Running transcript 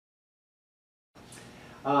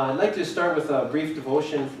I'd like to start with a brief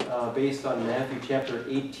devotion based on Matthew chapter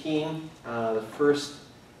 18, the first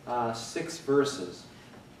 6 verses.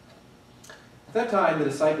 At that time, the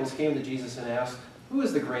disciples came to Jesus and asked, "Who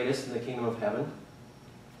is the greatest in the kingdom of heaven?"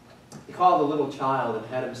 He called a little child and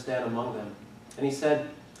had him stand among them. And he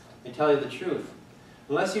said, "I tell you the truth.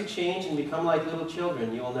 Unless you change and become like little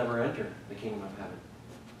children, you will never enter the kingdom of heaven.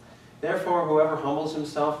 Therefore, whoever humbles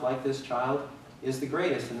himself like this child is the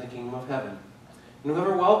greatest in the kingdom of heaven. And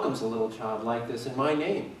whoever welcomes a little child like this in my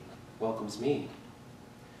name welcomes me.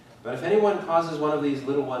 But if anyone causes one of these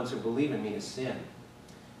little ones who believe in me to sin,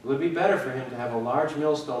 it would be better for him to have a large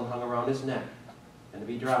millstone hung around his neck and to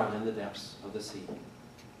be drowned in the depths of the sea."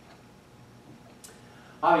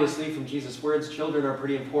 Obviously, from Jesus' words, children are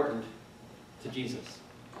pretty important to Jesus.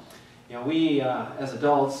 You know, we as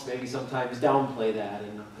adults maybe sometimes downplay that,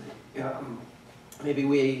 and maybe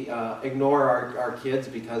we ignore our kids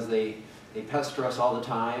because they pester us all the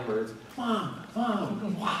time, or it's, "Mom,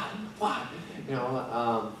 what? You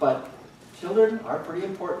know, but children are pretty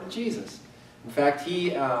important to Jesus. In fact,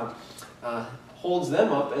 he holds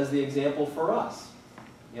them up as the example for us.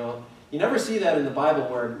 You know, you never see that in the Bible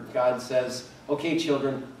where God says, "Okay,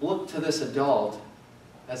 children, look to this adult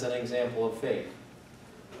as an example of faith."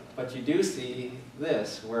 But you do see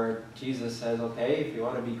this, where Jesus says, "Okay, if you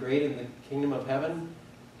want to be great in the kingdom of heaven,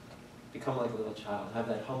 become like a little child. Have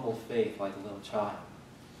that humble faith like a little child."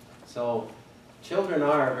 So children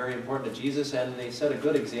are very important to Jesus, and they set a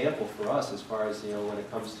good example for us as far as, when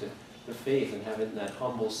it comes to faith and having that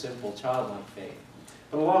humble, simple, childlike faith.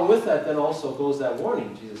 But along with that then also goes that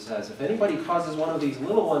warning Jesus says, if anybody causes one of these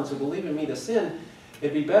little ones who believe in me to sin,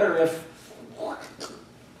 it'd be better if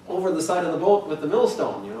over the side of the boat with the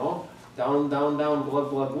millstone, down, down, down, glug,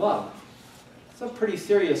 glug, glug. It's a pretty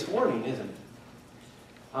serious warning, isn't it?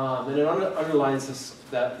 And it underlines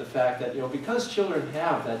the fact that, because children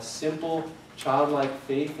have that simple, childlike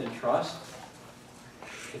faith and trust,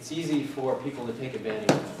 it's easy for people to take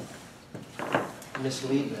advantage of them,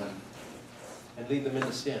 mislead them, and lead them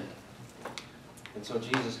into sin. And so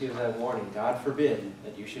Jesus gives that warning. God forbid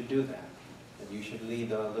that you should do that you should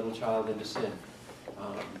lead a little child into sin,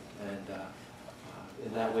 and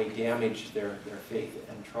in that way damage their faith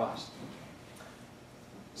and trust.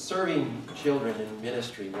 Serving children in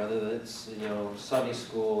ministry, whether it's Sunday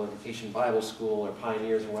school or Vacation Bible School or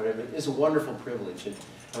Pioneers or whatever, is a wonderful privilege. And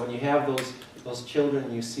when you have those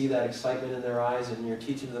children, you see that excitement in their eyes, and you're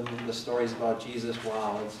teaching them the stories about Jesus.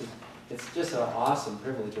 Wow, it's just an awesome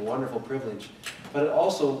privilege, a wonderful privilege. But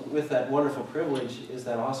also with that wonderful privilege is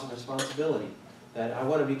that awesome responsibility, that I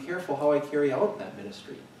want to be careful how I carry out that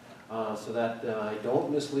ministry, so that I don't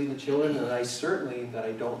mislead the children, and that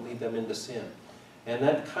I don't lead them into sin. And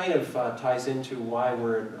that kind of ties into why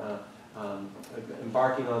we're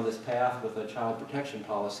embarking on this path with a child protection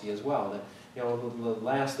policy as well. That the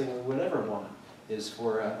last thing we would ever want is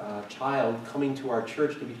for a child coming to our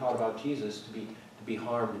church to be taught about Jesus to be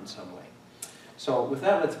harmed in some way. So with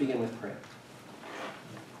that, let's begin with prayer.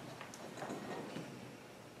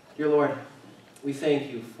 Dear Lord, we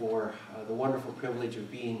thank you for the wonderful privilege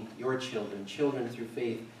of being your children through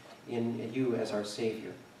faith in you as our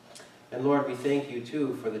Savior. And Lord, we thank you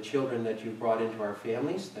too for the children that you've brought into our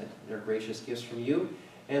families, that they're gracious gifts from you,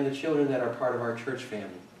 and the children that are part of our church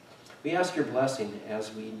family. We ask your blessing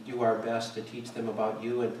as we do our best to teach them about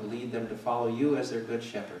you and to lead them to follow you as their good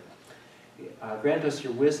shepherd. Grant us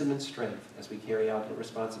your wisdom and strength as we carry out the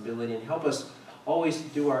responsibility, and help us always to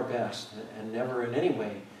do our best and never in any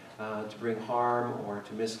way to bring harm or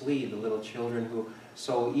to mislead the little children who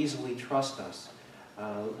so easily trust us.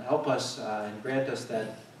 Help us and grant us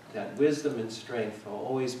that wisdom and strength will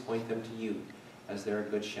always point them to you as their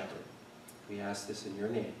good shepherd. We ask this in your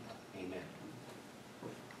name. Amen.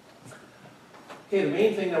 Okay, the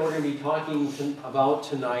main thing that we're going to be talking about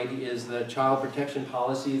tonight is the child protection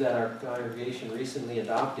policy that our congregation recently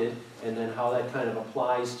adopted, and then how that kind of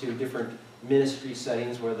applies to different ministry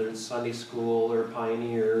settings, whether it's Sunday school or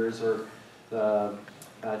Pioneers or the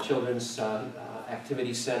Children's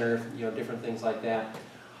Activity Center, different things like that.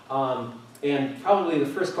 And probably the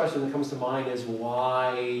first question that comes to mind is,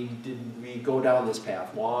 why did we go down this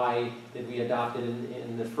path? Why did we adopt it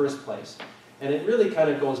in the first place? And it really kind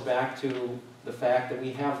of goes back to the fact that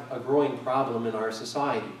we have a growing problem in our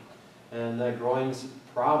society. And that growing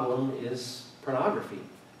problem is pornography.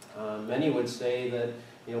 Many would say that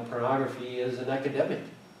pornography is an epidemic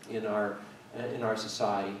in our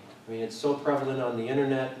society. I mean, it's so prevalent on the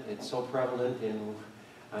internet. It's so prevalent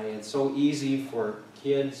it's so easy for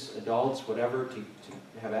kids, adults, whatever, to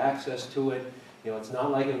have access to it. It's not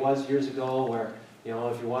like it was years ago where You know,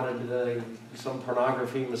 if you wanted some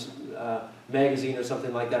pornography magazine or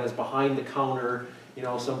something like that, it's behind the counter, you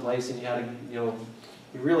know, someplace, and you had to, you know,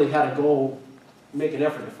 you really had to go make an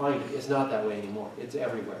effort to find it. It's not that way anymore. It's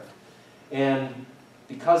everywhere. And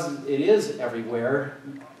because it is everywhere,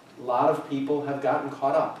 a lot of people have gotten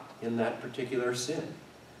caught up in that particular sin.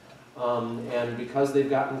 And because they've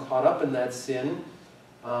gotten caught up in that sin,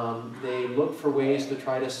 they look for ways to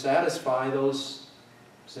try to satisfy those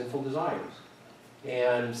sinful desires.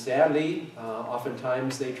 And sadly,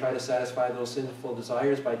 oftentimes they try to satisfy those sinful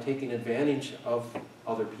desires by taking advantage of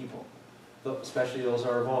other people, especially those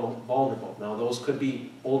that are vulnerable. Now, those could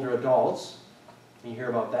be older adults. You hear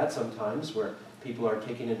about that sometimes, where people are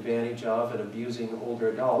taking advantage of and abusing older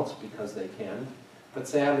adults because they can. But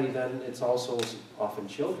sadly, then, it's also often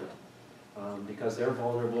children. Because they're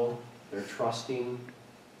vulnerable, they're trusting,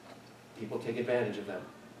 people take advantage of them.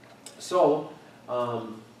 So,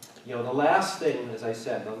 you know, the last thing, as I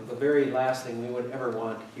said, the very last thing we would ever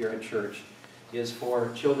want here at church is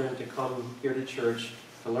for children to come here to church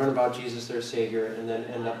to learn about Jesus, their Savior, and then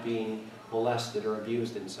end up being molested or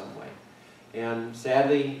abused in some way. And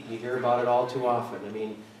sadly, you hear about it all too often. I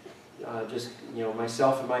mean, just, you know,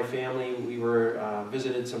 myself and my family, we were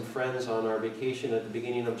visited some friends on our vacation at the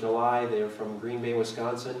beginning of July. They were from Green Bay,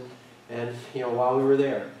 Wisconsin. And, you know, while we were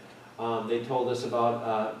there, they told us about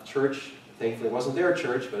a church. Thankfully, it wasn't their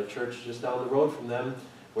church, but a church just down the road from them,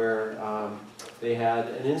 where they had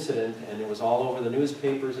an incident, and it was all over the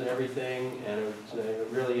newspapers and everything, and it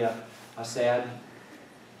was really a sad,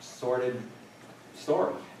 sordid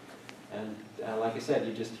story. And like I said,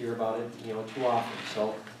 you just hear about it, you know, too often.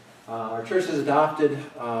 So our church has adopted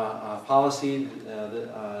a policy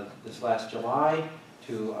this last July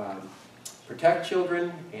to protect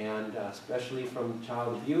children, and especially from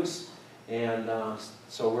child abuse. And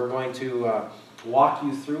so we're going to walk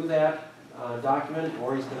you through that document.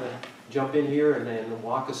 Lori's going to jump in here and then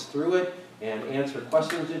walk us through it and answer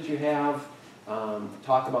questions that you have,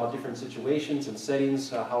 talk about different situations and settings,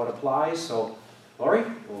 how it applies. So, Lori,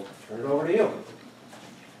 we'll turn it over to you.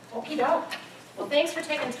 Okie doke. Well, thanks for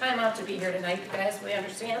taking time out to be here tonight, you guys. We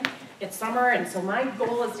understand it's summer, and so my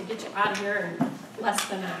goal is to get you out of here in less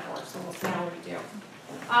than an hour, so we'll see how we do.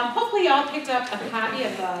 Hopefully y'all picked up a copy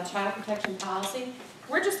of the Child Protection Policy.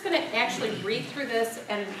 We're just going to actually read through this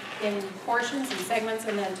and in portions and segments,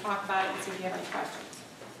 and then talk about it and see if you have any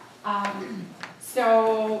questions.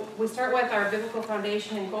 So we start with our biblical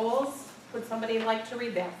foundation and goals. Would somebody like to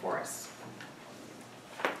read that for us?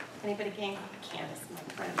 Anybody can? Candace, my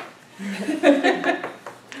friend.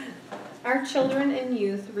 Our children and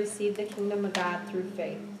youth receive the kingdom of God through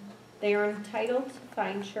faith. They are entitled to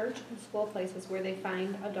find church and school places where they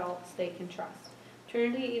find adults they can trust.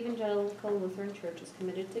 Trinity Evangelical Lutheran Church is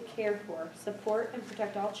committed to care for, support, and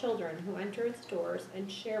protect all children who enter its doors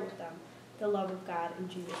and share with them the love of God and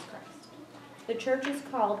Jesus Christ. The church is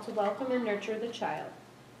called to welcome and nurture the child.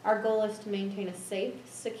 Our goal is to maintain a safe,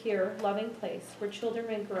 secure, loving place where children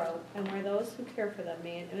may grow and where those who care for them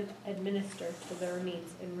may administer to their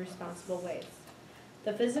needs in responsible ways.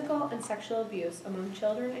 The physical and sexual abuse among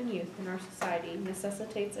children and youth in our society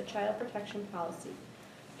necessitates a child protection policy.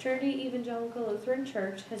 Trinity Evangelical Lutheran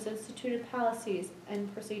Church has instituted policies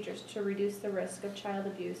and procedures to reduce the risk of child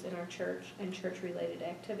abuse in our church and church-related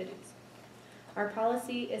activities. Our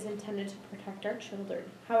policy is intended to protect our children.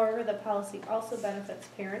 However, the policy also benefits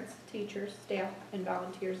parents, teachers, staff, and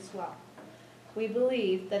volunteers as well. We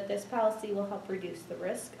believe that this policy will help reduce the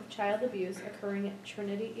risk of child abuse occurring at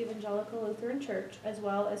Trinity Evangelical Lutheran Church, as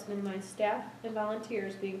well as minimize staff and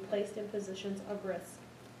volunteers being placed in positions of risk.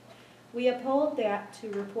 We uphold that to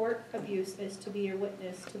report abuse is to be a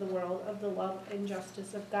witness to the world of the love and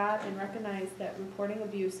justice of God, and recognize that reporting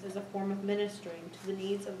abuse is a form of ministering to the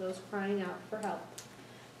needs of those crying out for help.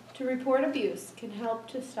 To report abuse can help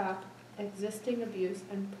to stop existing abuse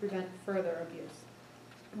and prevent further abuse.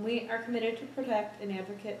 We are committed to protect and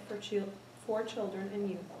advocate for children and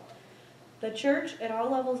youth. The church, at all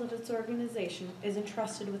levels of its organization, is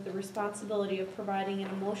entrusted with the responsibility of providing an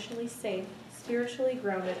emotionally safe, spiritually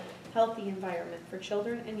grounded, healthy environment for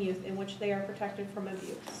children and youth in which they are protected from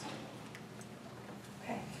abuse.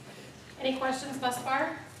 Okay. Any questions thus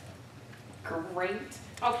far? Great.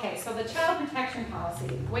 Okay, so the child protection policy.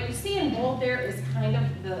 What you see in bold there is kind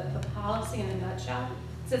of the policy in a nutshell.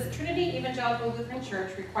 It says Trinity Evangelical Lutheran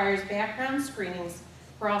Church requires background screenings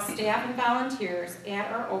for all staff and volunteers at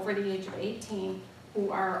or over the age of 18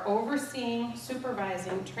 who are overseeing,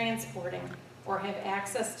 supervising, transporting, or have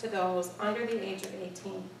access to those under the age of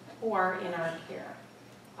 18 who are in our care.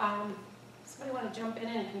 Somebody want to jump in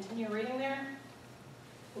and continue reading there?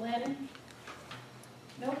 Lynn?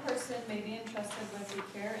 No person may be entrusted with the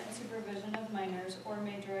care and supervision of minors or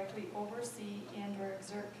may directly oversee and or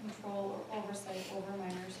exert control or oversight over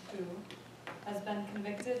minors who has been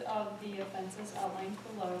convicted of the offenses outlined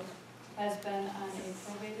below, has been on a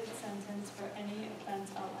probated sentence for any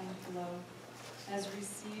offense outlined below, has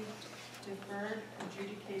received deferred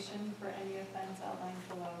adjudication for any offense outlined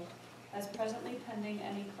below, as presently pending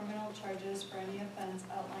any criminal charges for any offense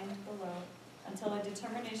outlined below, until a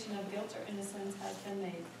determination of guilt or innocence has been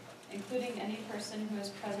made, including any person who is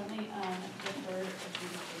presently on deferred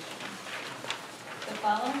adjudication. The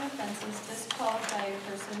following offenses disqualify a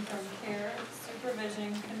person from care,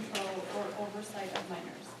 supervision, control, or oversight of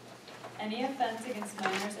minors. Any offense against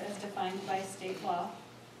minors as defined by state law,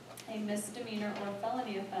 a misdemeanor or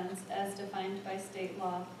felony offense as defined by state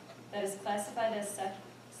law that is classified as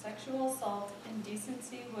sexual assault,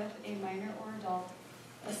 indecency with a minor or adult,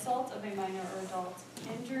 assault of a minor or adult,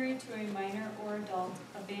 injury to a minor or adult,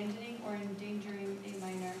 abandoning or endangering a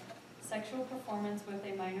minor, sexual performance with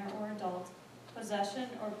a minor or adult, possession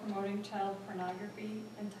or promoting child pornography,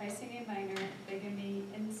 enticing a minor, bigamy,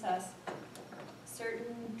 incest,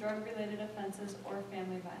 certain drug-related offenses, or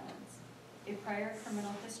family violence. A prior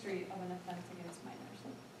criminal history of an offense against minors.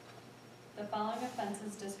 The following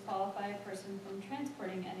offenses disqualify a person from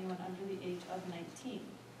transporting anyone under the age of 19.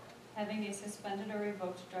 Having a suspended or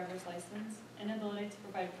revoked driver's license, inability to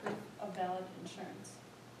provide proof of valid insurance.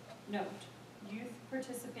 Note, youth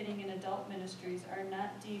participating in adult ministries are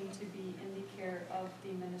not deemed to be in the care of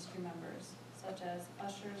the ministry members, such as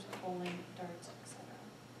ushers, bowling, darts, etc.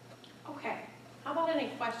 Okay, how about any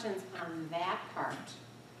questions on that part?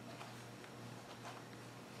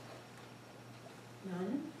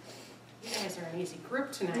 None? You guys are an easy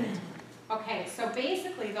group tonight. Okay, so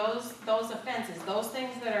basically those offenses, those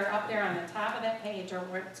things that are up there on the top of that page are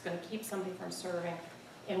what's going to keep somebody from serving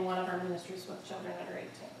in one of our ministries with children under 18.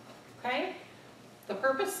 Okay? The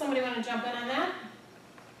purpose, somebody want to jump in on that?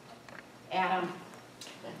 Adam.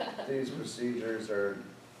 These procedures are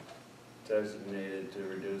designated to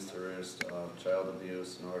reduce the risk of child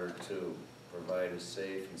abuse in order to provide a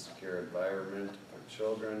safe and secure environment for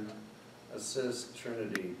children, assist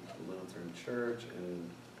Trinity Lutheran Church in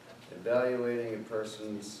evaluating a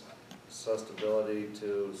person's susceptibility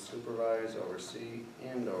to supervise, oversee,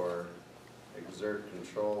 and/or exert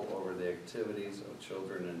control over the activities of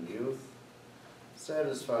children and youth,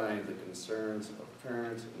 satisfying the concerns of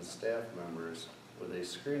parents and staff members with a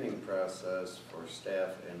screening process for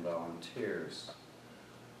staff and volunteers,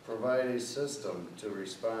 provide a system to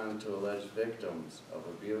respond to alleged victims of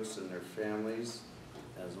abuse and their families,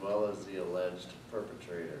 as well as the alleged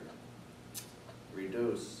perpetrator,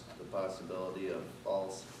 reduce the possibility of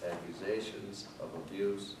false accusations of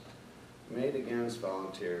abuse made against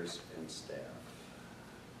volunteers and staff.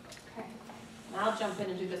 Okay. And I'll jump in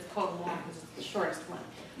and do this code law because it's the shortest one.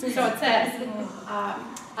 So it says,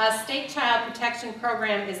 a state child protection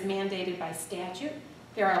program is mandated by statute.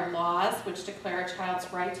 There are laws which declare a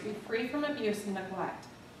child's right to be free from abuse and neglect.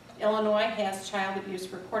 Illinois has child abuse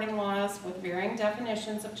reporting laws with varying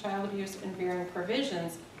definitions of child abuse and varying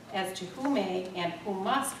provisions as to who may and who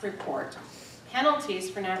must report, penalties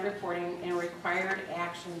for not reporting, and required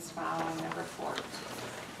actions following the report.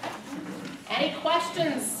 Any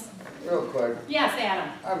questions? Real quick, Yes,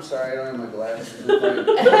 Adam. I'm sorry, I don't have my glasses. My fault,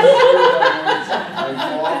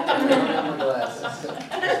 I don't have my glasses.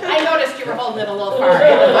 I noticed you were holding it a little far.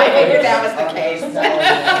 I figured that was the case.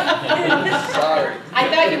 Sorry. I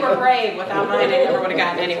thought you were brave. Without mine, I never would have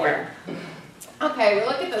gotten anywhere. Okay, we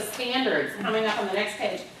look at the standards coming up on the next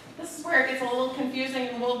page. This is where it gets a little confusing,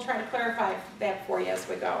 and we'll try to clarify that for you as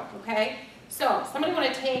we go, okay? So, somebody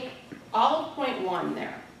want to take all of point 1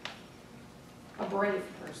 there? A brave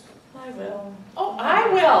person. I will. Oh, I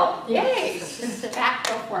will. Yay. Back,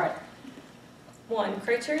 go for it. 1.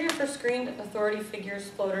 Criteria for screened authority figures,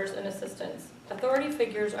 floaters, and assistants. Authority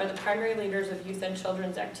figures are the primary leaders of youth and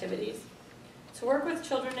children's activities. To work with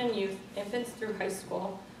children and youth, infants through high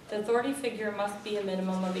school, the authority figure must be a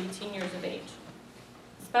minimum of 18 years of age.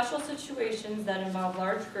 Special situations that involve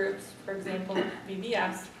large groups, for example,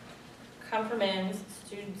 VBS, confirmands,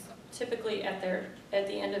 students typically at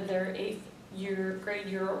the end of their 8th grade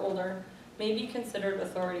year or older, may be considered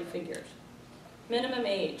authority figures. Minimum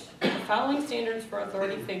age. The following standards for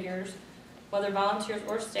authority figures, whether volunteers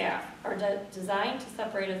or staff, are designed to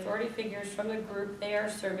separate authority figures from the group they are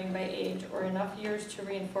serving by age or enough years to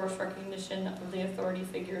reinforce recognition of the authority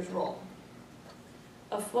figure's role.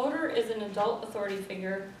 A floater is an adult authority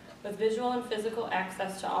figure with visual and physical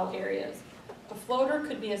access to all areas. A floater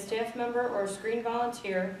could be a staff member or a screened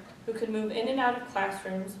volunteer who could move in and out of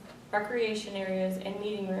classrooms, recreation areas, and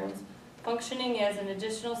meeting rooms functioning as an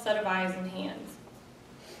additional set of eyes and hands.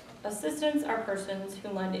 Assistants are persons who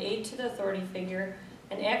lend aid to the authority figure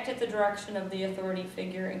and act at the direction of the authority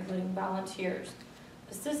figure, including volunteers.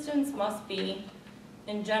 Assistants must be,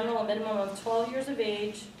 in general, a minimum of 12 years of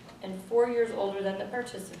age and 4 years older than the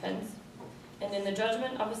participants, and in the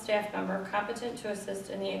judgment of a staff member, competent to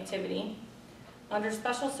assist in the activity. Under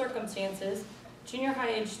special circumstances, junior high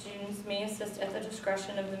age students may assist at the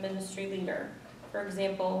discretion of the ministry leader. For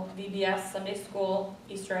example, VBS, Sunday school,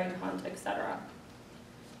 Easter egg hunt, etc.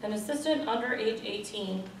 An assistant under age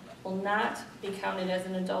 18 will not be counted as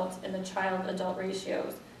an adult in the child-adult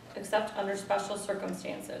ratios, except under special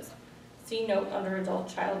circumstances. See note under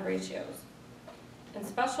adult-child ratios. In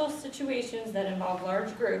special situations that involve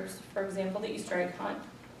large groups, for example the Easter egg hunt,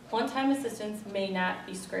 one-time assistants may not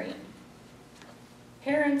be screened.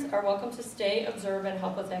 Parents are welcome to stay, observe, and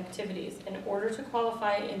help with activities. In order to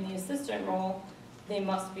qualify in the assistant role, they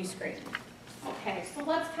must be screened. Okay, so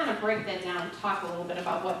let's kind of break that down and talk a little bit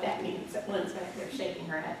about what that means. Lynn's back there shaking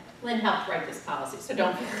her head. Lynn helped write this policy, so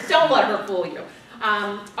don't let her fool you.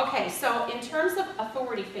 Okay, so in terms of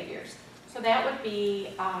authority figures, so that would be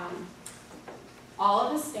all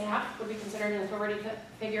of the staff would be considered an authority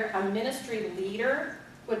figure. A ministry leader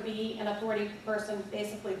would be an authority person,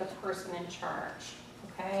 basically the person in charge,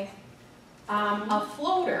 okay? A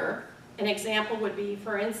floater, an example would be,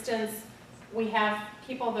 for instance, we have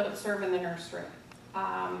people that serve in the nursery,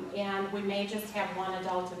 and we may just have one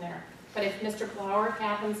adult in there. But if Mr. Blower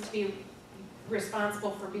happens to be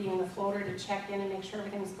responsible for being the floater to check in and make sure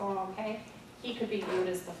everything's going okay, he could be viewed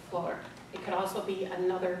as the floater. It could also be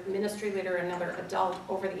another ministry leader, another adult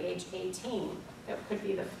over the age 18 that could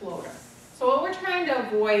be the floater. So what we're trying to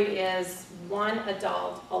avoid is one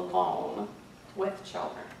adult alone with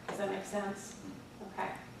children. Does that make sense? Okay,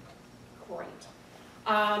 great.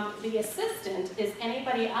 The assistant is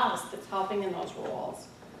anybody else that's helping in those roles.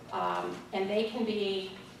 And they can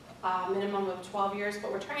be a minimum of 12 years,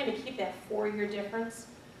 but we're trying to keep that 4-year difference.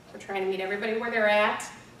 We're trying to meet everybody where they're at,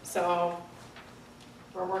 so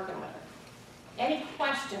we're working with it. Any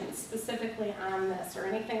questions specifically on this, or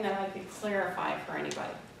anything that I could clarify for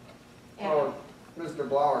anybody? Well, Mr.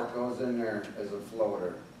 Blower goes in there as a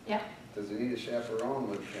floater. Yep. Does he need a chaperone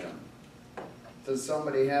with him? Does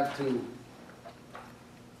somebody have to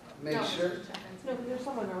make No. sure? No, there's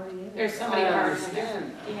someone already in there. There's somebody I already in there.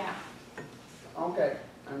 understand. Yeah. Okay,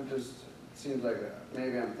 I'm just, seems like,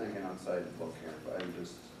 maybe I'm thinking outside the book here, but I'm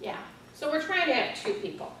just, Yeah, so we're trying to have 2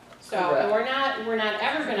 people. So, Correct. and we're not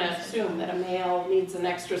ever gonna assume that a male needs an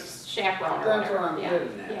extra chaperone or That's whatever. what I'm Yeah,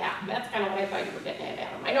 getting at. Yeah, that's kind of what I thought you were getting at,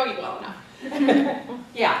 Adam. I know you well enough.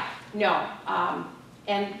 Yeah, no,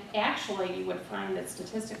 and actually you would find that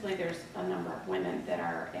statistically there's a number of women that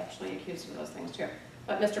are actually accused of those things too.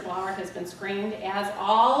 But Mr. Blower has been screened, as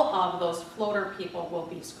all of those floater people will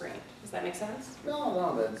be screened. Does that make sense?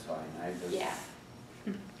 no, that's fine, I just. Yeah.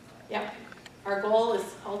 Yep. Our goal is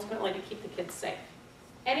ultimately to keep the kids safe.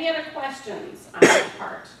 Any other questions on that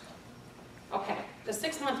part? Okay, the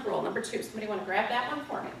 6-month rule, number 2. Somebody want to grab that one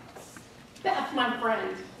for me? Beth, my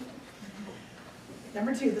friend.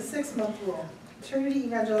 Number 2, the 6-month rule. Trinity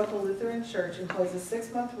Evangelical Lutheran Church imposes a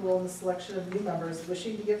 6-month rule in the selection of new members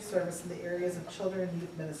wishing to give service in the areas of children and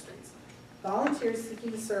youth ministries. Volunteers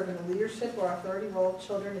seeking to serve in the leadership or authority role of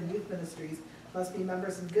children and youth ministries must be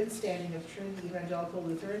members in good standing of Trinity Evangelical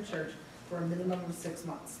Lutheran Church for a minimum of 6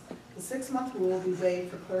 months. The 6-month rule will be waived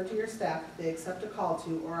for clergy or staff if they accept a call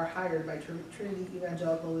to or are hired by Trinity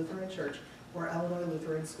Evangelical Lutheran Church or Illinois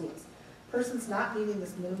Lutheran Schools. Persons not meeting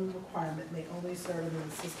this minimum requirement may only serve in an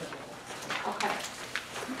assistant role. Okay.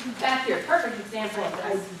 Beth here, perfect example of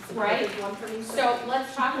this, right? One for me. So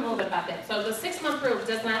let's talk a little bit about that. So the 6-month rule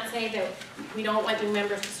does not say that we don't want new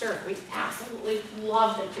members to serve. We absolutely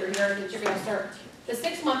love that you're here, that you're going to serve. The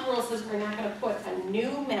 6-month rule says we're not going to put a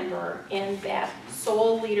new member in that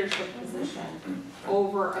sole leadership position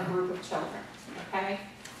over a group of children, okay?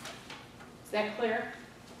 Is that clear?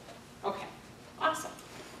 Okay, awesome.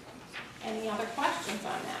 Any other questions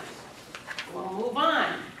on that? We'll move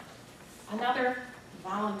on. Another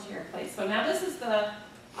volunteer place. So now this is the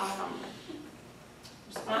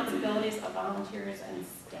responsibilities of volunteers and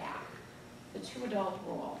staff. The 2-adult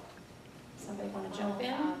rule. Somebody want to jump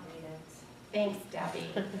in? Thanks, Debbie.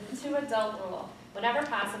 2-adult rule. Whenever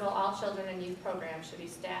possible, all children and youth programs should be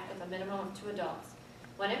staffed with a minimum of 2 adults.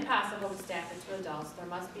 When impossible to staff with 2 adults, there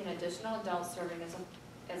must be an additional adult serving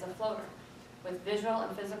as a floater, with visual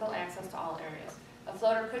and physical access to all areas. A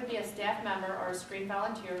floater could be a staff member or a screen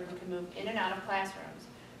volunteer who can move in and out of classrooms,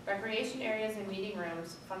 recreation areas and meeting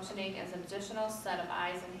rooms, functioning as an additional set of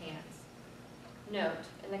eyes and hands. Note,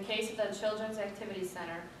 in the case of the Children's Activity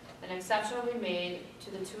Center, An exception will be made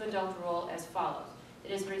to the 2-adult rule as follows.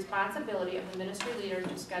 It is the responsibility of the ministry leader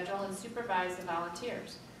to schedule and supervise the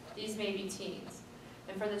volunteers. These may be teens.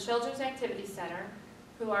 And for the Children's Activity Center,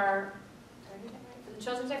 who are, did I read that right? For the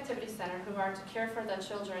Children's Activity Center, who are to care for the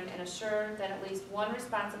children and assure that at least one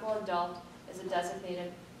responsible adult is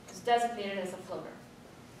designated as a floater.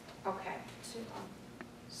 Okay.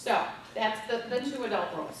 So that's the 2-adult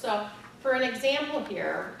rule. So for an example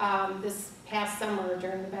here, this past summer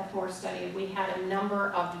during the Beth Moore study, we had a number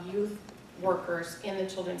of youth workers in the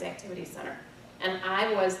Children's Activity Center. And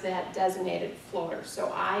I was that designated floater.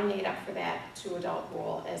 So I made up for that 2-adult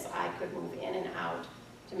rule as I could move in and out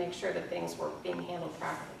to make sure that things were being handled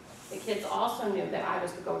properly. The kids also knew that I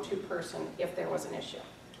was the go-to person if there was an issue.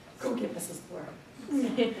 Go get Mrs.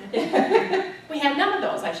 Fleury. We had none of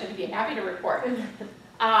those, I should be happy to report.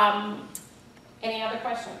 Any other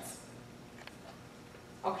questions?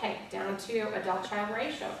 Okay, down to adult-child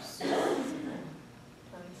ratios.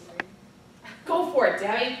 Go for it,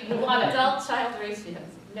 Debbie, we love it. Adult-child ratios.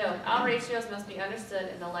 Note, all ratios must be understood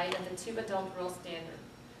in the light of the 2-adult rule standard.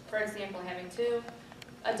 For example, having 2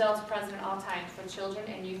 adults present at all times for children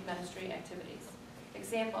and youth ministry activities.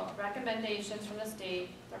 Example, recommendations from the state,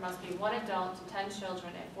 there must be 1 adult to 10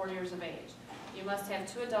 children at 4 years of age. You must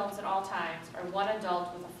have 2 adults at all times, or 1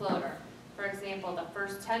 adult with a floater. For example, the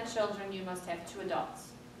first 10 children, you must have 2 adults.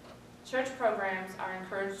 Church programs are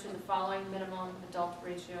encouraged to the following minimum child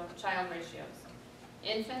ratios.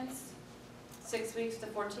 Infants, 6 weeks to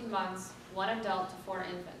 14 months, 1 adult to 4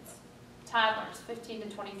 infants. Toddlers, 15 to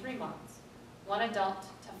 23 months, 1 adult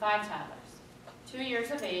to 5 toddlers. 2 years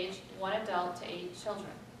of age, 1 adult to 8 children.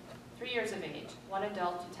 3 years of age, 1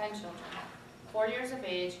 adult to 10 children. 4 years of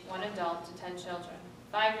age, 1 adult to 10 children.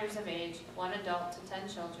 5 years of age, 1 adult to 10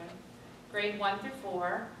 children. Grade 1 through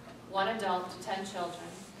 4, 1 adult to 10 children.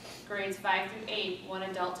 Grades 5 through 8, 1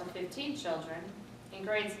 adult to 15 children. And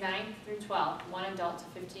grades 9 through 12, 1 adult to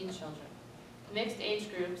 15 children. Mixed age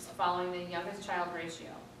groups following the youngest child ratio.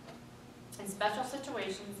 In special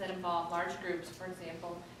situations that involve large groups, for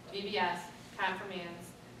example, VBS, confirmands,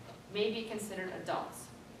 may be considered adults.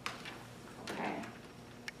 Okay.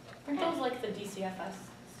 Aren't those like the DCFS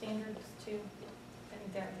standards too? I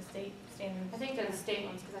think they're the state standards. I think they're the state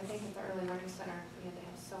ones, because I think at the Early Learning Center, we had to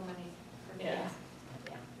have so many for kids.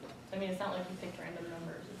 Yeah. I mean, it's not like you picked random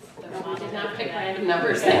numbers. No, we did not pick random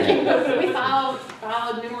numbers, thank you. We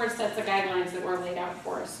followed numerous sets of guidelines that were laid out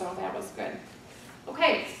for us, so that was good.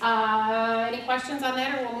 Okay, any questions on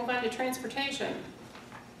that, or we'll move on to transportation?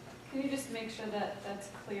 Can you just make sure that that's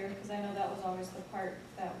clear, because I know that was always the part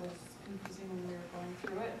that was confusing when we were going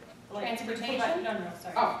through it. Like, Transportation? No,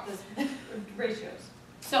 sorry. Oh. The ratios.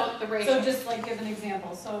 So the ratio. So just like give an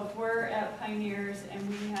example, so if we're at Pioneers and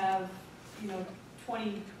we have,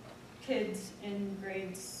 20 kids in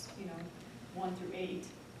grades, 1 through 8,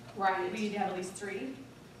 Right. we need to have at least 3.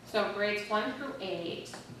 So grades 1 through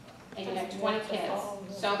 8, and you have 20 kids.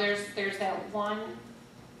 So there's that one,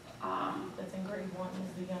 That's in grade 1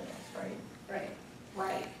 is the youngest, right? Right.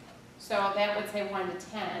 right. So that would say 1 to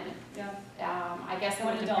 10. Yeah. I guess it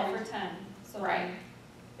 1 would adult depend. for 10. So Right.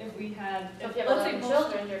 if we had, If you have let's say 11 most-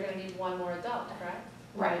 children, you're going to need 1 more adult, correct?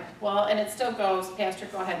 Right. Well, and it still goes, Pastor,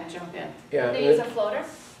 go ahead and jump in. Yeah, They use a floater?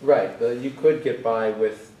 right, but you could get by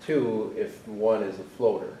with 2 if 1 is a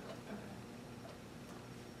floater.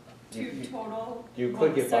 2 total. You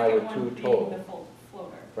could get by with 2 Second one being total. the full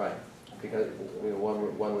floater. Right, because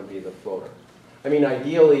one would be the floater. I mean,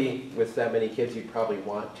 ideally, with that many kids, you'd probably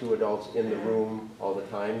want 2 adults in the room all the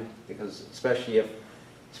time, because especially if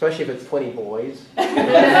it's 20 boys. I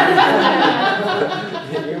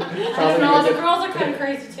don't know, the girls are kind of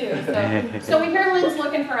crazy too, so. So we hear Lynn's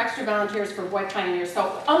looking for extra volunteers for Boy Pioneers,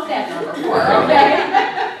 so up that number for her,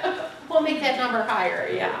 okay? We'll make that number higher,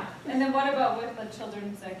 yeah. And then what about with the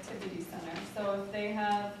Children's Activity Center? So if they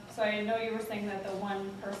have, so I know you were saying that the one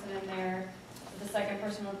person in there, the second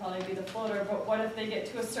person would probably be the floater, but what if they get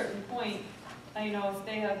to a certain point? If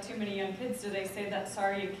they have too many young kids, do they say that,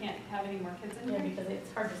 sorry, you can't have any more kids in Yeah, here? because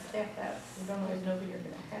it's hard to staff that. You don't always know who you're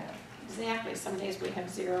gonna have. Exactly, some days we have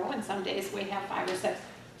 0 and some days we have 5 or 6.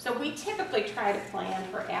 So we typically try to plan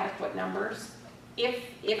for adequate numbers. If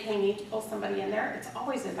we need to pull somebody in there, it's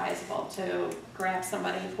always advisable to grab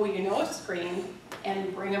somebody who you know is screened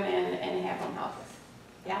and bring them in and have them help.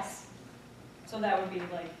 Yes? So that would be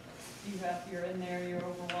like, you're in there, you're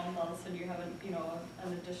overwhelmed, all of a sudden you have an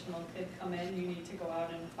additional kid come in, you need to go out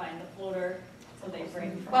and find the floater, so they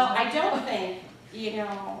bring from. Well, I don't think,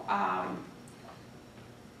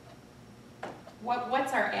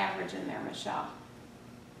 what's our average in there, Michelle?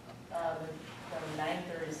 From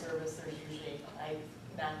 9:30 service, there's usually,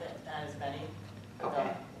 not as many. But Okay.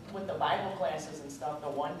 with the Bible classes and stuff, the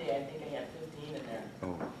one day I think I had 15 in there.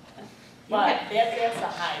 Oh. But that's the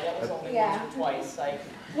high, that was only Yeah. once or twice, like,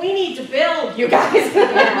 We need to build, you guys.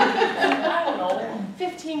 I don't know,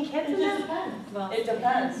 15 kids in there? Well, it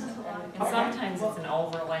depends. and sometimes it's an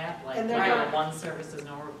overlap, like, And you they're know, not- one service is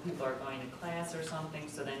where people are going to class or something,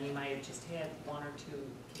 so then you might have just had 1 or 2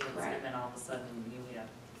 kids, Right. and then all of a sudden you have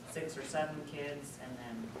 6 or 7 kids, and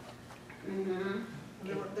then, Mm-hmm,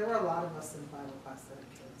 There were a lot of us in Bible class that had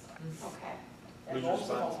kids. okay. And most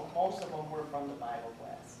of them were from the Bible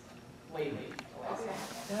class, lately. Okay.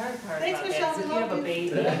 the hard part Thanks, about Michelle, that is if we you have love a you.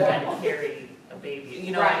 baby, you gotta carry a baby,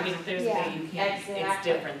 you know, what I Right. mean, if there's a Yeah. baby, you can't, it's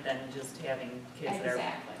Exactly. different than just having kids that are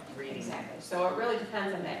Exactly, reading. exactly. So it really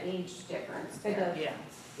depends on that age difference It there, does. Yeah.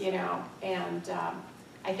 you know, and,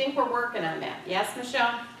 I think we're working on that. Yes,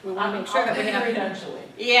 Michelle? We want to make sure that we have. Eventually.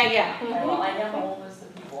 Yeah. Well, I have a whole list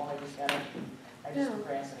of people, I just Yeah.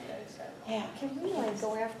 procrastinate, I just gotta. Yeah. Can we like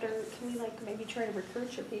go after, can we like maybe try to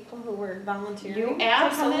recruit your people who were volunteering? You to come in?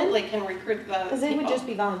 absolutely can recruit the Because they would people. just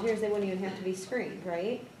be volunteers, they wouldn't even have to be screened,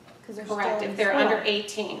 right? Because they're still Correct, in if they're school. under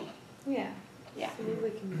 18. Yeah. Yeah. So maybe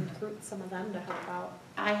we can recruit some of them to help out.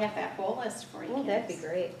 I have that whole list for you. Oh, that'd be kids.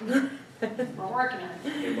 great. We're working on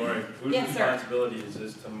it. Hey Lori, whose Yes, sir. responsibility is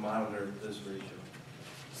this to monitor this ratio?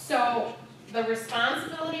 So the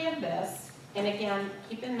responsibility of this, and again,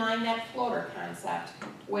 keep in mind that floater concept,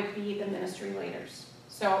 would be the ministry leaders.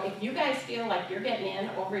 So if you guys feel like you're getting in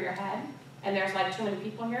over your head, and there's like too many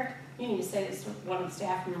people here, you need to say this to one of the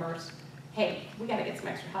staff members, hey, we gotta get some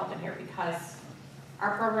extra help in here because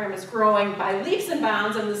our program is growing by leaps and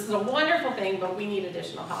bounds, and this is a wonderful thing, but we need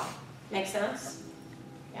additional help. Make sense?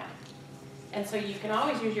 Yeah. And so you can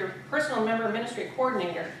always use your personal member ministry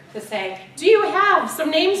coordinator to say, do you have some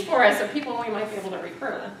names for us of people we might be able to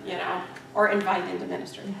recruit, you know, or invite into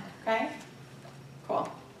ministry, okay? Cool.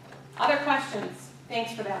 Other questions?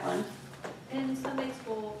 Thanks for that, Lynn. In Sunday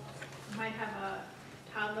school, might have a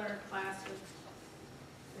toddler class with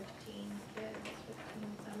 15 kids, 15,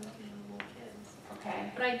 17 little kids.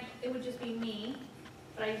 Okay. But it would just be me,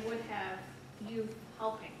 but I would have youth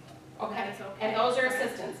helping. Okay. That is okay. And those are Right?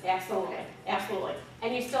 assistants, absolutely, Okay. absolutely.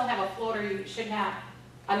 And you still have a floater, you should have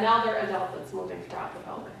another adult that's moving throughout the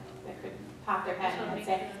building that could pop their head in and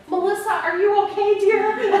say, Melissa, are you okay,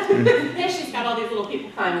 dear? And she's got all these little people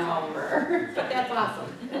climbing all over her. But that's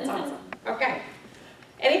awesome, that's awesome. Okay.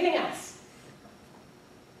 Anything else?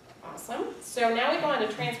 Awesome. So now we go on to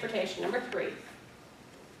transportation, number 3.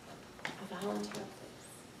 A volunteer,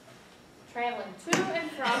 please. Traveling to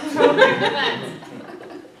and from program events.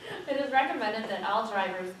 It is recommended that all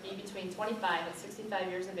drivers be between 25 and 65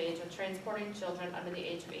 years of age when transporting children under the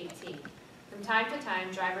age of 18. From time to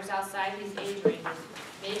time, drivers outside these age ranges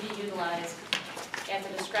may be utilized at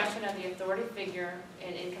the discretion of the authority figure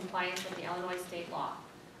and in compliance with the Illinois state law.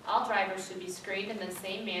 All drivers should be screened in the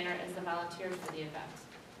same manner as the volunteers for the event.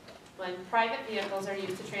 When private vehicles are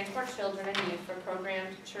used to transport children and youth for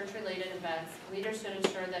programmed church-related events, leaders should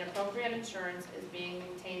ensure that appropriate insurance is being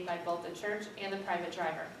maintained by both the church and the private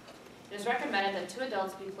driver. It is recommended that 2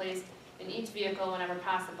 adults be placed in each vehicle whenever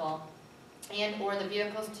possible, and/or the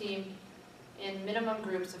vehicle's team in minimum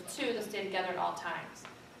groups of 2 to stay together at all times.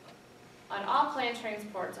 On all planned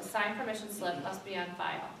transports, a signed permission slip must be on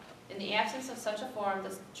file. In the absence of such a form,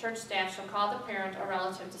 the church staff shall call the parent or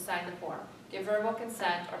relative to sign the form, give verbal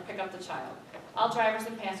consent, or pick up the child. All drivers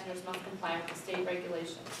and passengers must comply with the state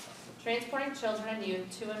regulations. Transporting children and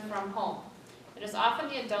youth to and from home. It is often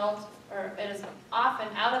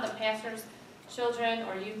out of the pastor's, children,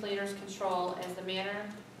 or youth leaders' control as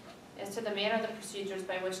to the manner of the procedures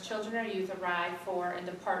by which children or youth arrive for and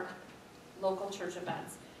depart local church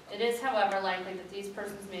events. It is, however, likely that these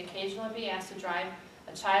persons may occasionally be asked to drive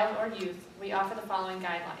a child or youth. We offer the following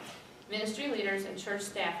guidelines. Ministry leaders and church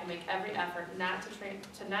staff will make every effort not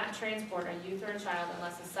to not transport a youth or a child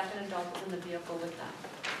unless a second adult is in the vehicle with them.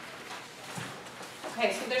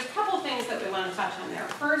 Okay, so there's a couple of things that we want to touch on there.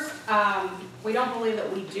 First, we don't believe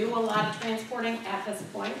that we do a lot of transporting at this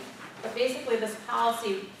point, but basically this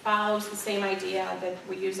policy follows the same idea that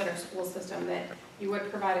we use in our school system, that you would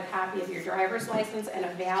provide a copy of your driver's license and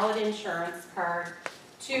a valid insurance card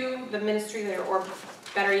to the ministry leader, or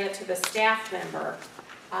better yet, to the staff member,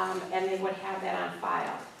 and they would have that on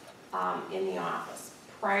file in the office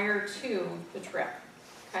prior to the trip.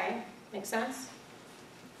 Okay, make sense?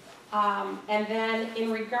 And then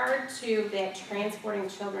in regard to that transporting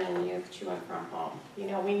children and youth to and from home, you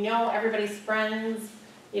know, we know everybody's friends.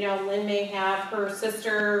 You know, Lynn may have her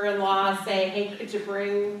sister-in-law say, hey, could you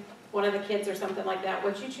bring one of the kids or something like that.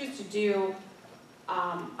 What you choose to do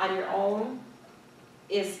on your own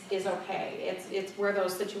is okay. It's where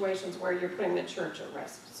those situations where you're putting the church at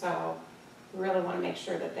risk. So we really want to make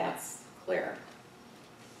sure that that's clear.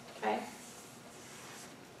 Okay?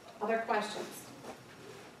 Other questions?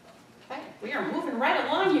 Okay, we are moving right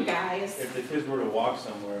along, you guys. If the kids were to walk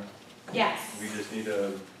somewhere, Yes. we just need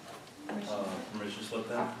a permission slip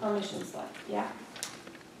then? Permission slip, yeah.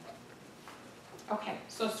 Okay,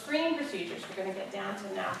 so screening procedures, we're gonna get down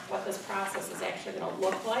to now what this process is actually gonna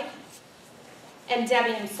look like. And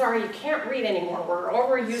Debbie, I'm sorry, you can't read anymore. We're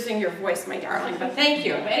overusing your voice, my darling, but thank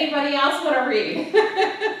you. If anybody else wanna read?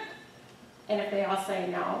 And if they all say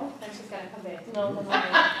no, Then she's gonna come back. no.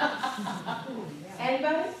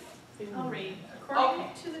 Anybody? I'll read. According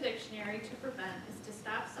to the dictionary, to prevent is to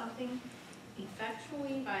stop something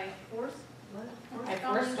effectually by force, By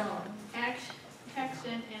forestone.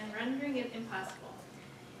 action and rendering it impossible.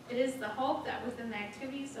 It is the hope that within the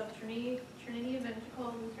activities of Trinity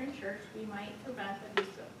Evangelical Lutheran Church, we might prevent the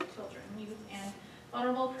abuse of children, youth, and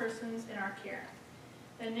vulnerable persons in our care.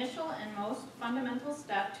 The initial and most fundamental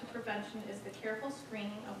step to prevention is the careful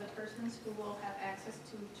screening of the persons who will have access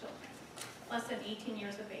to children, less than 18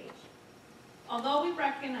 years of age. Although we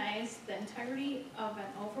recognize the integrity of an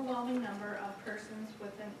overwhelming number of persons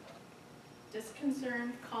with a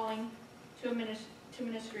disconcerted calling to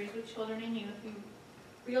ministries with children and youth, we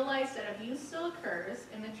realize that abuse still occurs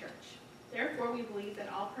in the church. Therefore, we believe that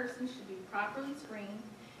all persons should be properly screened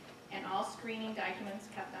and all screening documents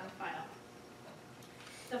kept on file.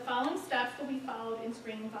 The following steps will be followed in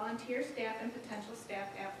screening volunteer staff and potential staff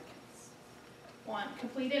applicants. 1.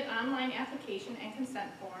 Completed online application and consent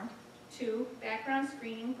form. 2. Background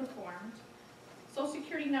screening performed. Social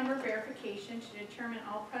Security number verification to determine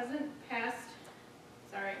all present, past,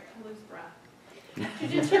 sorry, I lose breath. To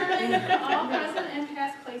determine all present and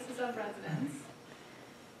past places of residence.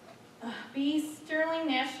 B. Sterling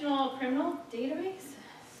National Criminal Database?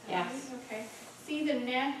 Yes. Okay. C.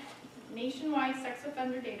 The nationwide sex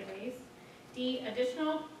offender database. D.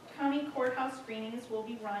 Additional county courthouse screenings will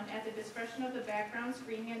be run at the discretion of the background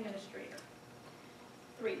screening administrator.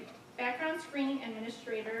 3. Background screening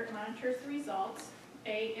administrator monitors the results.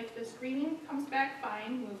 A. If the screening comes back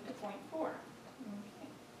fine, move to point 4.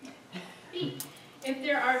 Okay. B. If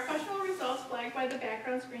there are questionable results flagged by the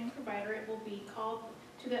background screening provider, it will be called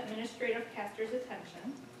to the administrative pastor's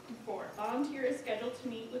attention. 4. Volunteer is scheduled to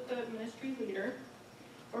meet with the ministry leader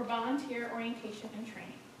or volunteer orientation and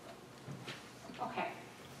training. Okay,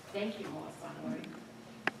 thank you, Melissa.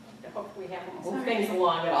 I hope we haven't moved things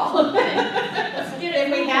along at all. If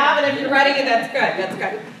we have, and if you're ready, that's good, that's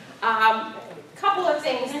good. Couple of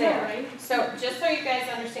things there. So just so you guys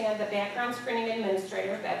understand, the background screening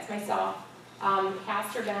administrator, that's myself.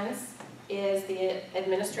 Pastor Benz is the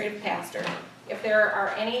administrative pastor. If there are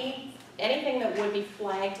anything that would be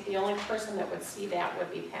flagged, the only person that would see that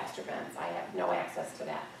would be Pastor Benz. I have no access to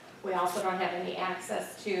that. We also don't have any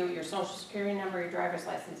access to your social security number, your driver's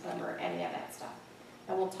license number, any of that stuff.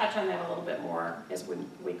 And we'll touch on that a little bit more as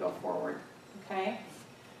we go forward, okay?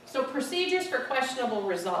 So procedures for questionable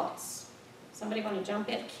results. Somebody want to jump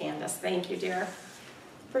in? Candace, thank you, dear.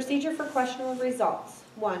 Procedure for questionable results.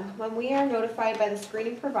 1. When we are notified by the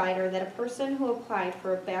screening provider that a person who applied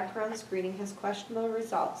for a background screening has questionable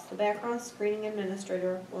results, the background screening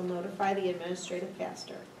administrator will notify the administrative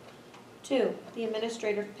pastor. 2. The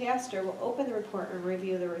administrative pastor will open the report and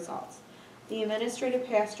review the results. The administrative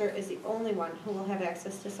pastor is the only one who will have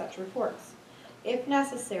access to such reports. If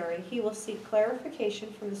necessary, he will seek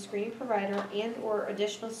clarification from the screening provider and/or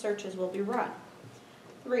additional searches will be run.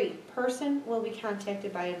 3. Person will be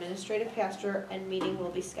contacted by administrative pastor and meeting will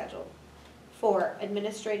be scheduled. 4.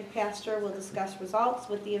 Administrative pastor will discuss results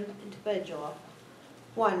with the individual.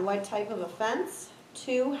 1. What type of offense?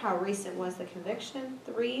 2. How recent was the conviction?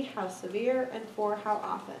 3. How severe? And 4. How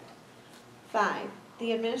often? 5.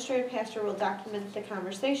 The administrative pastor will document the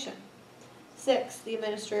conversation. 6. The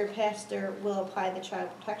administrative pastor will apply the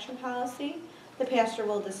child protection policy. The pastor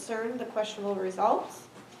will discern the questionable results.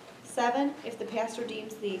 7. If the pastor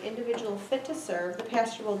deems the individual fit to serve, the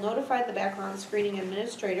pastor will notify the background screening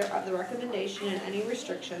administrator of the recommendation and any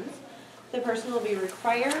restrictions. The person will be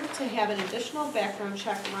required to have an additional background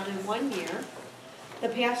check run in 1 year. The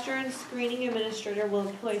pastor and screening administrator will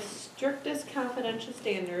employ strictest confidential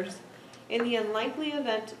standards. In the unlikely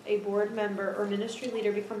event a board member or ministry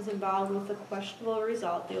leader becomes involved with a questionable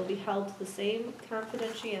result, they will be held to the same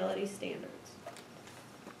confidentiality standards.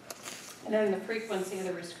 And then the frequency of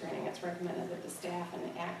the rescreening, it's recommended that the staff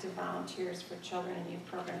and active volunteers for children and youth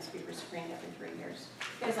programs be rescreened every 3 years.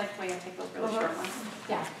 You guys like the way I take those really short ones?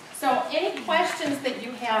 Yeah. So any questions that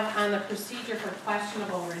you have on the procedure for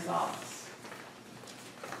questionable results?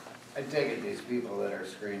 I take it these people that are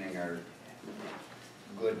screening are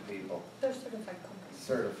good people, They're certified companies.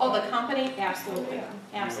 certified. Oh, the company? Absolutely, We have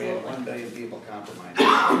absolutely, 1 billion people compromised.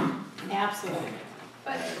 absolutely.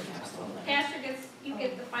 But Absolutely. pastor you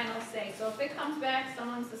get the final say. So if it comes back,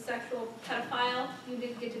 someone's a sexual pedophile, you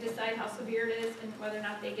did get to decide how severe it is and whether or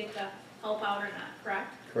not they get to help out or not,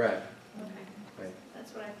 correct? Correct. Okay. Right.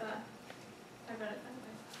 That's what I thought. I read it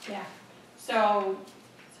that way. Yeah, so,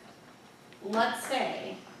 let's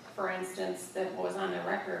say, for instance, that what was on the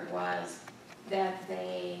record was that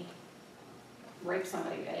they raped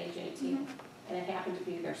somebody at age 18, and it happened to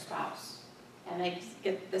be their spouse. And they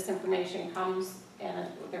get, this information comes, and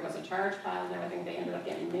there was a charge filed and everything, they ended up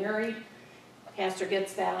getting married. Pastor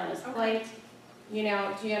gets that on his plate, you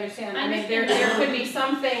know, do you understand? I mean, there could be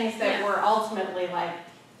some things that Yeah. were ultimately like,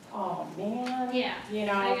 oh, man, Yeah, you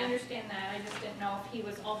know? I understand that. I just didn't know if he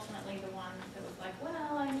was ultimately the one that was like,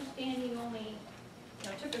 well, I understand you only,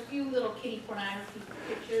 took a few little kitty pornography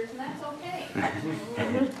pictures, and that's okay.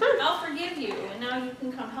 I'll forgive you, and now you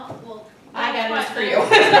can come help. Well, I got that's this what- for you.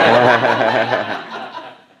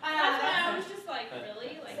 That's why I was just like,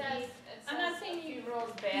 really? Like, I'm not saying you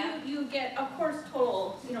you get, of course,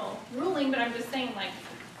 total, ruling, but I'm just saying, like,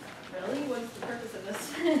 really, what's the purpose of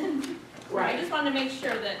this? I just wanted to make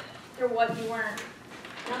sure that you weren't.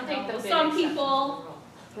 I don't think the Some big people,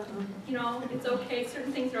 it's okay,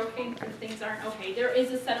 certain things are okay and certain things aren't okay. There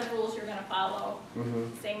is a set of rules you're gonna follow,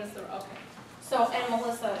 same as the, okay. So, and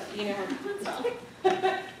Melissa,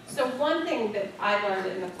 so one thing that I learned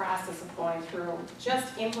in the process of going through,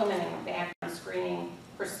 just implementing a background screening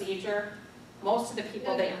procedure, most of the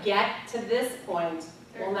people that get to this point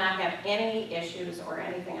will not have any issues or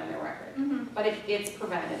anything on their record. But it's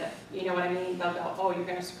preventative, you know what I mean? They'll go, oh, you're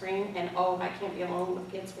gonna screen, and oh, I can't be alone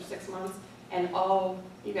with kids for 6 months, and oh,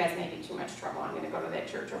 you guys may be too much trouble, I'm gonna go to that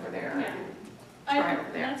church over there and try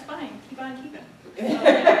over there. That's fine, keep on keeping. I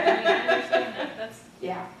understand that, that's.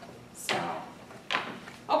 Yeah, so,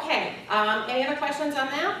 okay, any other questions on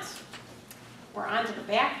that? We're on to the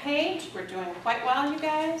back page, we're doing quite well, you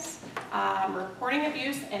guys. Reporting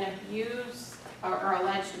abuse and abuse, or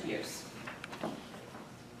alleged abuse.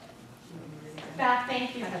 Beth,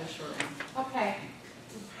 thank you. I had a short one. Okay,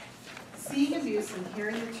 Seeing abuse and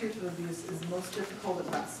hearing the truth of abuse is most difficult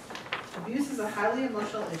at best. Abuse is a highly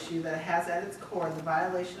emotional issue that has at its core the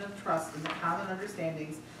violation of trust and the common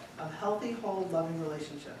understandings of healthy, whole, loving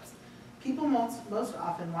relationships. People most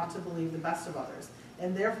often want to believe the best of others,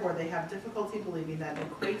 and therefore they have difficulty believing that an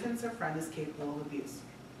acquaintance or friend is capable of abuse.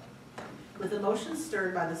 With emotions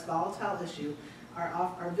stirred by this volatile issue,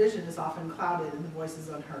 our vision is often clouded and the voice is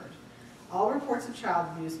unheard. All reports of child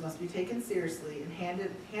abuse must be taken seriously and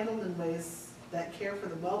handled in ways that care for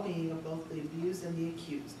the well-being of both the abused and the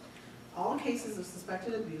accused. All cases of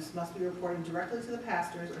suspected abuse must be reported directly to the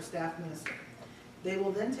pastors or staff minister. They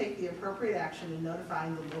will then take the appropriate action in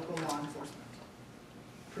notifying the local law enforcement.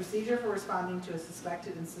 Procedure for responding to a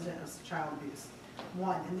suspected incident of child abuse.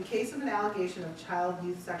 1. In the case of an allegation of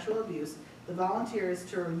child-youth sexual abuse, the volunteer is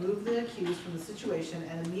to remove the accused from the situation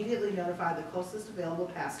and immediately notify the closest available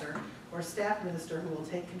pastor or staff minister who will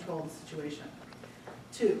take control of the situation.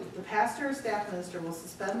 2. The pastor or staff minister will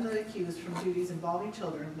suspend the accused from duties involving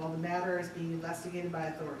children while the matter is being investigated by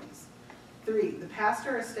authorities. 3. The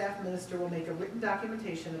pastor or staff minister will make a written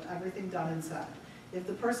documentation of everything done and said. If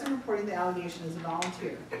the person reporting the allegation is a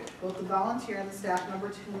volunteer, both the volunteer and the staff member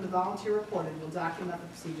to whom the volunteer reported will document the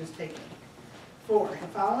procedures taken. 4. The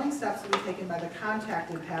following steps will be taken by the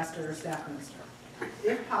contacted pastor or staff minister.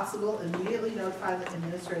 If possible, immediately notify the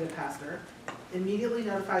administrative pastor, immediately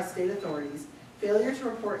notify state authorities. Failure to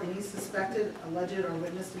report any suspected, alleged, or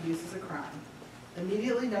witnessed abuse is a crime.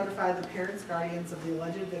 Immediately notify the parents, guardians of the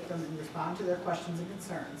alleged victim and respond to their questions and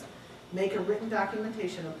concerns. Make a written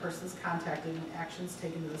documentation of persons contacted and actions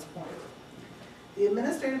taken to this point. The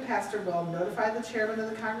administrative pastor will notify the chairman of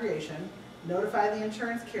the congregation, notify the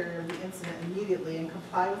insurance carrier of the incident immediately and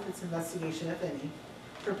comply with its investigation, if any.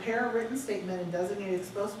 Prepare a written statement and designate a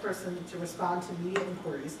spokesperson to respond to immediate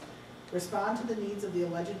inquiries. Respond to the needs of the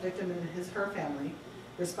alleged victim and his/her family.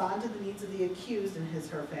 Respond to the needs of the accused and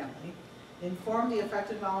his/her family. Inform the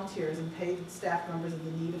affected volunteers and paid staff members of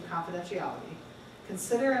the need of confidentiality.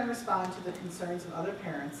 Consider and respond to the concerns of other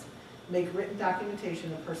parents. Make written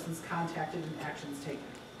documentation of persons contacted and actions taken.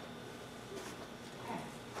 okay.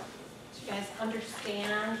 Do you guys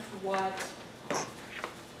understand what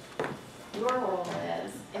your role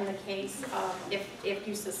is in the case of if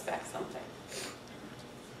you suspect something?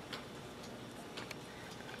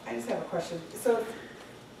 I just have a question. So,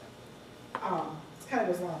 this kind of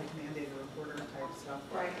goes along with mandated reporter type stuff.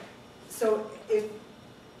 Right. So if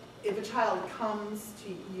if a child comes to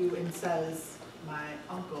you and says, my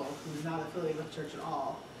uncle, who's not affiliated with church at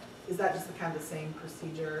all, is that just the kind of the same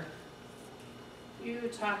procedure? You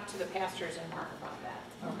talk to the pastors and Mark about that.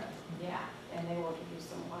 Okay. Yeah, and they will give you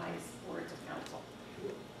some wise words of counsel.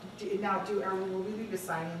 Will we be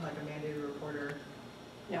assigning like a mandated reporter?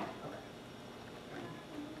 No.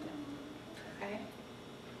 Okay. Okay.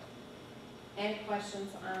 Any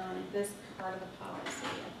questions on this part of the policy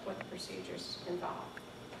and what the procedures involve?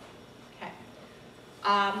 Okay.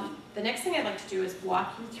 The next thing I'd like to do is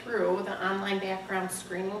walk you through the online background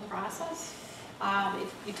screening process.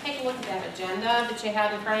 If you take a look at that agenda that you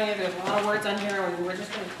have in front of you, there's a lot of words on here, and we're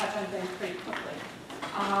just going to touch on things pretty quickly.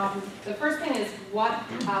 The first thing is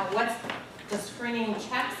what's the screening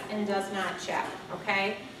checks and does not check,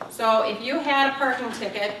 okay? So if you had a parking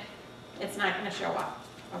ticket, it's not going to show up,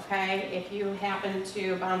 okay? If you happen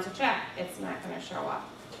to bounce a check, it's not going to show up.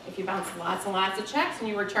 If you bounce lots and lots of checks and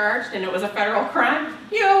you were charged and it was a federal crime,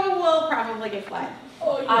 you will probably get flagged.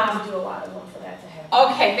 Oh, you have to do a lot of them for that to happen.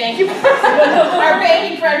 Okay, thank you. Our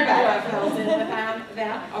banking friend Becca fills in with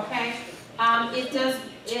that, okay?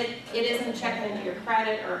 It isn't checking into your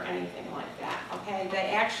credit or anything like that, okay? The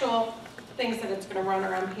actual things that it's gonna run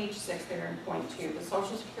are on page 6 there in point 2. The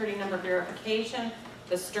social security number verification,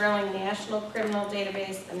 the Sterling National Criminal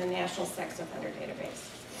Database, and the National Sex Offender Database.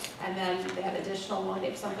 And then that additional one,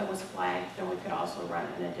 if something was flagged, then we could also run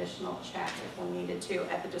an additional check if we needed to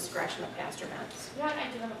at the discretion of Pastor Benz. Yeah,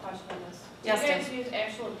 I do have a question on this. Yes, Do you guys use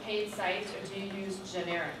actual paid sites or do you use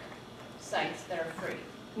generic sites that are free?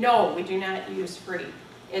 No, we do not use free.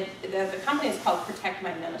 The company is called Protect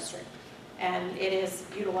My Ministry, and it is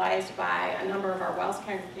utilized by a number of our WELS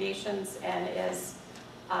congregations and is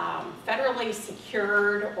federally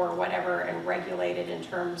secured or whatever and regulated in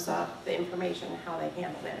terms of the information and how they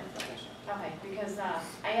handle that information. Okay, because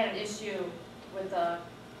I had an issue with a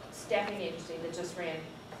staffing agency that just ran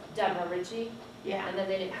Deborah Ritchie. Yeah. And then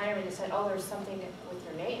they didn't hire me, they said, oh, there's something with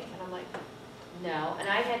your name. And I'm like, no. And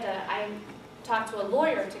I talked to a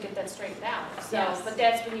lawyer to get that straightened out. So, Yes. But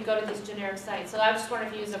that's when you go to these generic sites. So I was just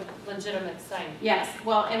wondering if you use a legitimate site. Yes,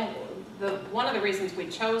 well, and one of the reasons we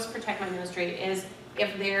chose Protect My Ministry is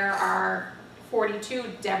if there are 42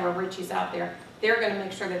 Deborah Ritchies out there, they're going to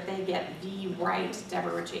make sure that they get the right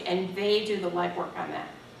Deborah Ritchie, and they do the legwork on that.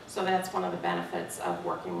 So that's one of the benefits of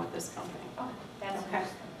working with this company. Oh, that's Okay.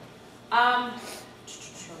 interesting.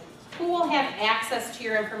 Who will have access to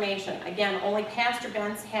your information? Again, only Pastor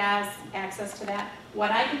Benz has access to that.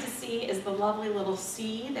 What I get to see is the lovely little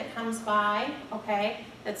C that comes by, okay,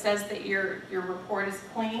 that says that your report is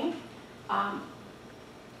clean.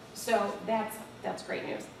 So that's great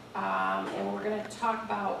news. And we're going to talk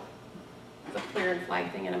about the clear and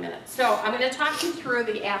flag thing in a minute. So I'm going to talk you through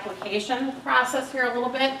the application process here a little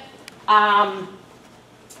bit. And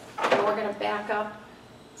we're going to back up,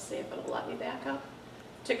 see if it'll let me back up,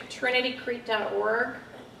 to trinitycreek.org.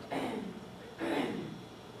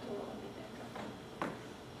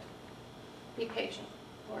 Be patient,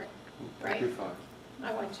 Lord, right? Too far.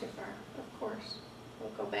 I went too far, of course.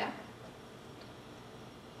 We'll go back.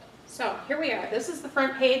 So here we are. This is the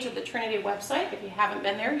front page of the Trinity website. If you haven't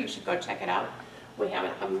been there, you should go check it out. We have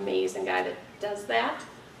an amazing guy that does that.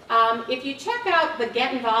 If you check out the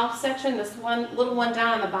Get Involved section, this little one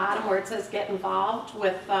down on the bottom where it says Get Involved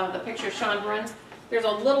with the picture of Sean Bruns, there's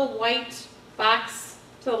a little white box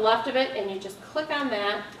to the left of it, and you just click on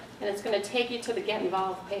that, and it's going to take you to the Get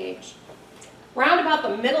Involved page. Round about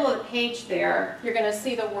the middle of the page there, you're going to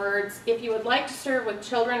see the words, if you would like to serve with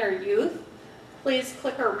children or youth, please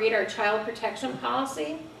click or read our child protection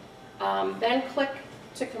policy. Then click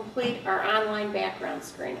to complete our online background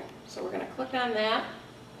screening. So we're going to click on that,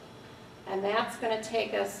 and that's going to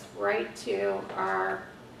take us right to our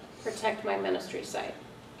Protect My Ministry site,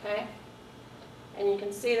 okay? And you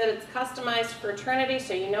can see that it's customized for Trinity,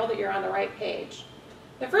 so you know that you're on the right page.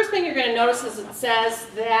 The first thing you're going to notice is it says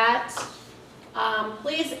that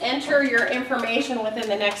please enter your information within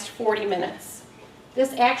the next 40 minutes.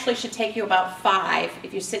 This actually should take you about 5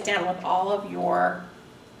 if you sit down with all of your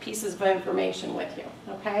pieces of information with you,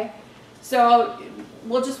 okay? So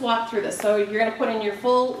we'll just walk through this. So you're going to put in your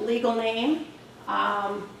full legal name,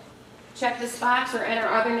 check this box or enter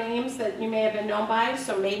other names that you may have been known by,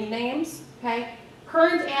 so maiden names, okay?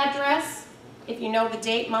 Current address, if you know the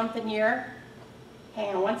date, month, and year.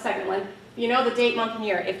 Hang on one second, Lynn. You know the date, month, and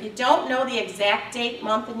year. If you don't know the exact date,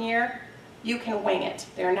 month, and year, you can wing it.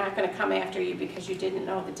 They're not going to come after you because you didn't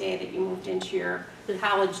know the day that you moved into your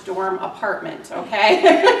college dorm apartment,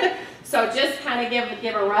 okay? So just kind of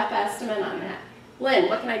give a rough estimate on that. Lynn,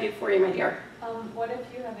 what can I do for you, my dear? What if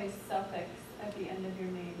you have a suffix at the end of your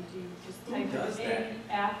name? Do you just type does it that? in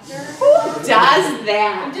after. Who does I'm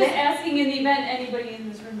that? just asking in the event anybody in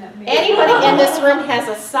this room that may. Anybody in this room has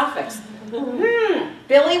a suffix.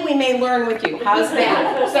 Billy, we may learn with you. How's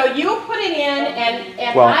that? So you put it in,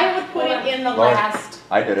 and Well- I would put it in the Well- last.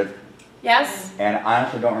 I did it, Yes? and I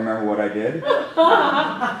honestly don't remember what I did.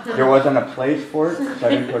 There wasn't a place for it, so I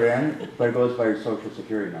didn't put it in, but it goes by your social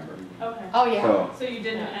security number. Okay, Oh, yeah. So, so you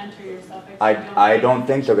didn't enter your suffix? I don't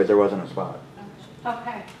think so, because there wasn't a spot.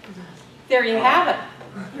 Okay. There you have it.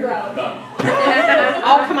 You're out.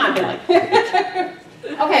 Oh, come on, Billy.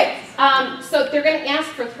 Okay, so they're gonna ask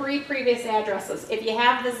for 3 previous addresses. If you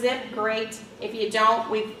have the zip, great. If you don't,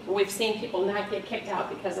 we've seen people not get kicked out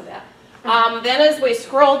because of that. Then as we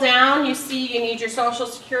scroll down, you see you need your social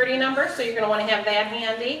security number, so you're gonna wanna have that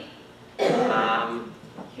handy.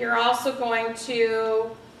 You're also going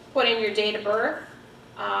to put in your date of birth.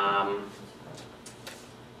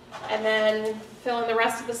 And then fill in the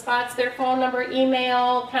rest of the spots, their phone number,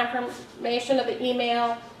 email, confirmation of the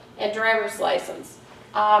email, and driver's license.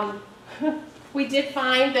 We did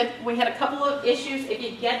find that we had a couple of issues. If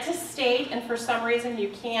you get to state and for some reason you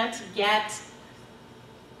can't get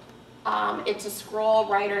it to scroll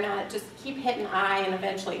right or not, just keep hitting I and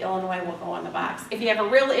eventually Illinois will go on the box. If you have a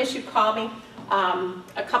real issue, call me.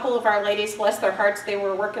 A couple of our ladies, bless their hearts, they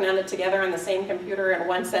were working on it together on the same computer, and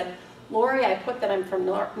one said, Lori, I put that I'm from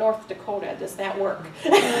North Dakota. Does that work?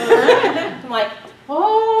 I'm like,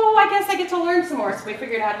 oh, I guess I get to learn some more. So we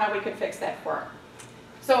figured out how we could fix that for her.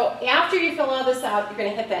 So after you fill all this out, you're going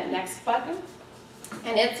to hit that next button.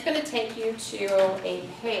 And it's going to take you to a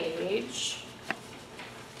page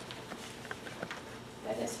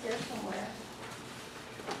that is here somewhere.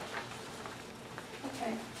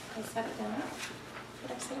 Okay, I set it down.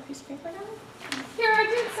 Did I set a piece of paper down? Here, I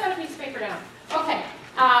did set a piece of paper down. Okay.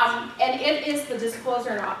 And it is the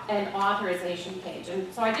disclosure and authorization page.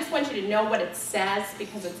 And so I just want you to know what it says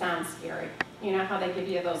because it sounds scary. You know how they give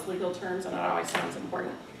you those legal terms and it always sounds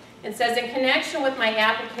important. It says, in connection with my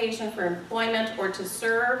application for employment or to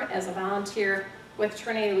serve as a volunteer with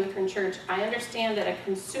Trinity Lutheran Church, I understand that a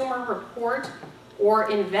consumer report or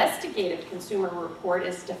investigative consumer report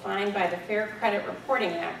is defined by the Fair Credit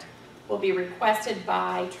Reporting Act will be requested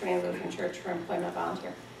by Trinity Lutheran Church for employment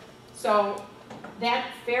volunteer. So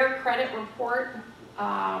that Fair Credit Report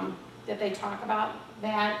that they talk about,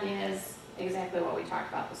 that is exactly what we talked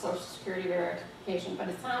about, the Social Security verification, but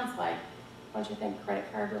it sounds like, don't you think,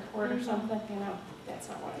 credit card report or something? You know, that's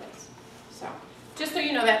not what it is. So, just so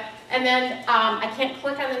you know that. And then I can't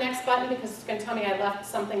click on the next button because it's going to tell me I left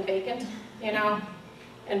something vacant, you know,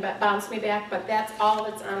 and bounce me back, but that's all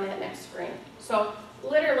that's on that next screen. So,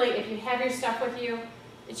 literally, if you have your stuff with you,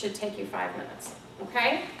 it should take you 5 minutes,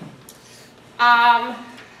 okay? A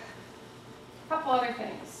couple other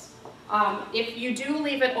things. If you do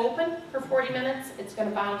leave it open for 40 minutes, it's going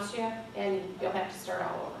to bounce you and you'll have to start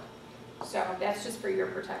all over. So that's just for your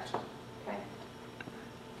protection, okay?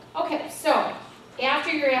 Okay, so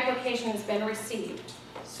after your application has been received,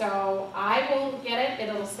 so I will get it,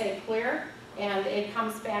 it'll say clear, and it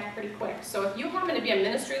comes back pretty quick. So if you happen to be a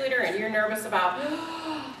ministry leader and you're nervous about,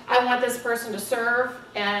 I want this person to serve,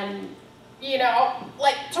 and you know,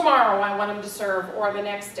 like tomorrow I want them to serve or the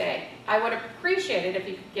next day, I would appreciate it if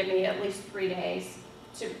you could give me at least 3 days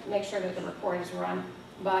to make sure that the report is run.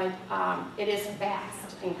 But it is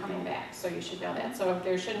fast in coming back, so you should know that. So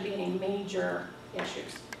there shouldn't be any major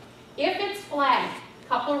issues. If it's flagged, a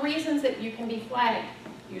couple of reasons that you can be flagged.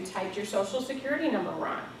 You typed your social security number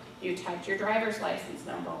wrong. You typed your driver's license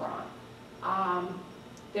number wrong.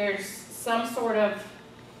 There's some sort of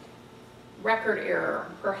record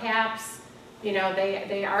error. Perhaps, you know,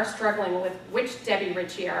 they are struggling with which Debbie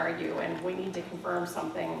Ritchie are you, and we need to confirm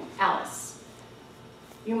something else.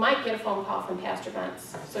 You might get a phone call from Pastor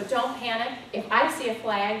Bentz, so don't panic. If I see a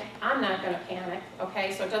flag, I'm not going to panic,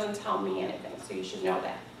 okay? So it doesn't tell me anything, so you should know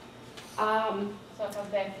that. So if I'm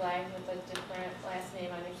back flagged with a different last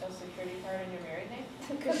name on your social security card and your married name?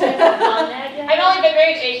 Because I haven't done that yet. I've only been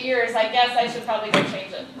married 8 years, I guess I should probably go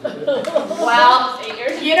change it. Well, 8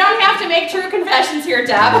 years. you don't have to make true confessions here,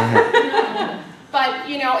 Deb. But,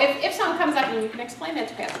 you know, if something comes up and you can explain that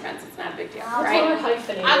to Pastor Bentz, it's not a big deal, right?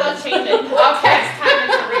 I love changing. Okay. Next time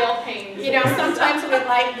it's a real pain. You know, sometimes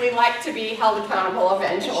we like to be held accountable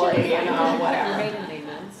eventually, you know, whatever.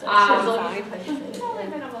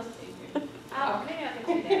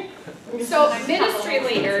 So ministry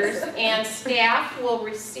leaders and staff will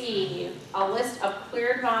receive a list of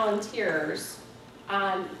cleared volunteers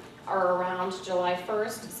on or around July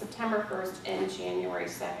 1st, September 1st, and January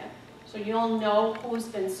 2nd. So you'll know who's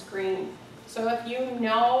been screened. So if you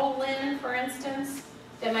know Lynn, for instance,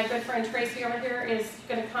 that my good friend Tracy over here is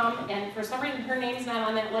gonna come, and for some reason her name's not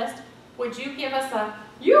on that list, would you give us a,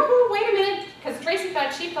 yoo-hoo, wait a minute, because Tracy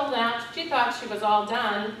thought she filled out, she thought she was all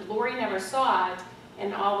done, Lori never saw it,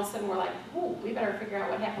 and all of a sudden we're like, ooh, we better figure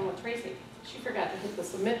out what happened with Tracy. She forgot to hit the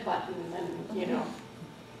submit button, and you know,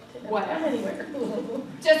 whatever.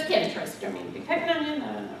 Just kidding, Tracy, don't mean to be picking on you,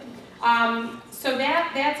 no. So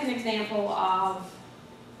that's an example of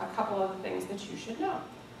a couple of things that you should know.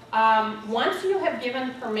 Once you have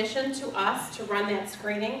given permission to us to run that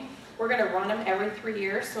screening, we're going to run them every 3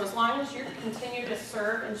 years. So as long as you continue to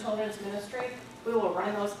serve in children's ministry, we will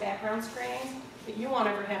run those background screenings, but you won't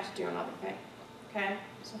ever have to do another thing. Okay?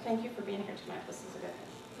 So thank you for being here tonight. This is a good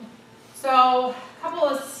thing. So a couple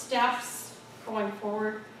of steps going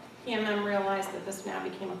forward. PMM realized that this now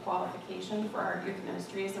became a qualification for our youth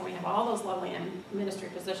ministries, and we have all those lovely ministry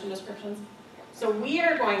position descriptions. So we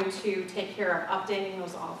are going to take care of updating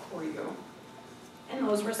those all for you. And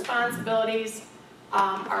those responsibilities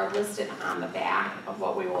are listed on the back of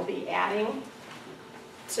what we will be adding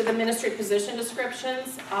to the ministry position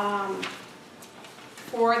descriptions.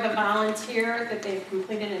 For the volunteer that they've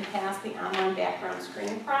completed and passed the online background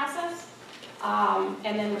screening process.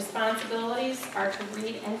 And then responsibilities are to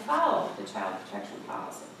read and follow the child protection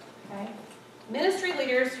policy. Okay? Ministry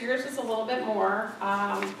leaders, yours is a little bit more.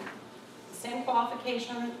 Same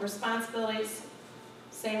qualification, responsibilities,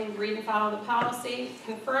 same read and follow the policy.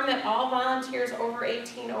 Confirm that all volunteers over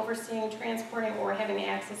 18 overseeing, transporting, or having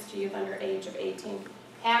access to youth under age of 18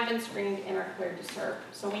 have been screened and are cleared to serve.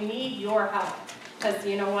 So we need your help, because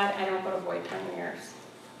you know what? I don't go to Boyd Pioneers.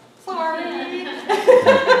 Sorry.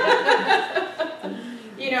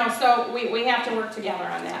 You know, so we have to work together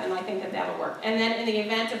on that, and I think that that'll work. And then in the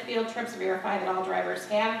event of field trips, verify that all drivers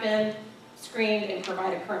have been screened and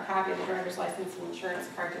provide a current copy of the driver's license and insurance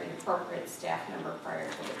card to the appropriate staff member prior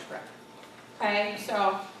to the trip. Okay,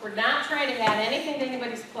 so we're not trying to add anything to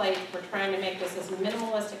anybody's plate. We're trying to make this as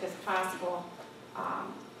minimalistic as possible,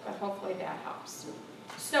 but hopefully that helps.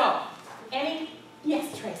 So,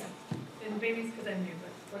 yes, Tracy? And babies, because I'm new,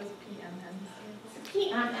 but what does PMN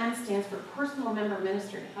PMM stands for Personal Member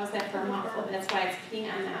Ministry. How's that for a mouthful? That's why it's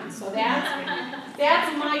PMM. So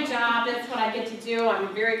that's my job. That's what I get to do.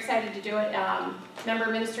 I'm very excited to do it. Member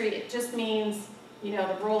ministry, it just means, you know,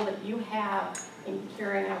 the role that you have in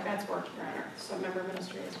carrying out God's work here on earth. So member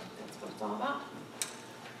ministry is that's what it's all about.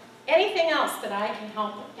 Anything else that I can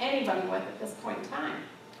help anybody with at this point in time?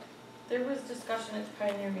 There was discussion at the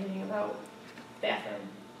Pioneer meeting about bathroom.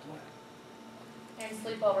 And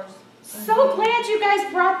sleepovers. So glad you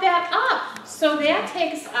guys brought that up. So that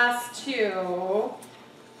takes us to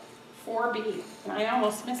 4B. And I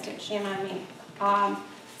almost missed it, shame on me.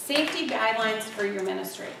 Safety guidelines for your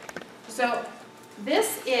ministry. So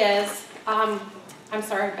this is, I'm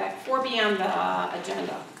sorry, back 4B on the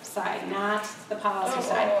agenda side, not the policy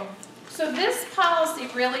side. So this policy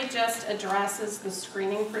really just addresses the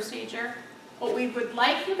screening procedure. What we would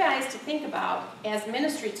like you guys to think about as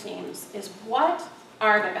ministry teams is what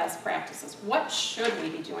are the best practices? What should we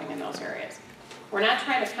be doing in those areas? We're not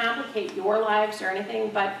trying to complicate your lives or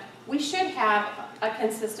anything, but we should have a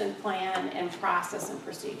consistent plan and process and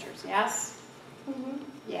procedures, yes? Mm-hmm.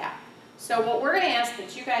 Yeah. So what we're going to ask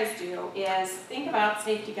that you guys do is think about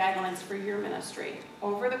safety guidelines for your ministry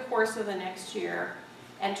over the course of the next year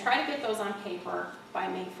and try to get those on paper by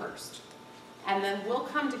May 1st. And then we'll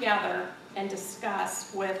come together and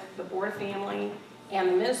discuss with the board family and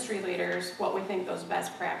the ministry leaders what we think those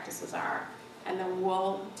best practices are. And then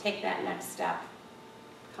we'll take that next step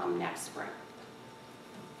come next spring.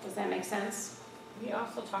 Does that make sense? We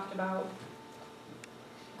also talked about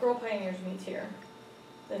Girl Pioneers meets here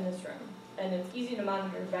in this room. And it's easy to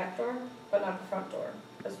monitor the back door, but not the front door,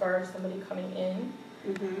 as far as somebody coming in.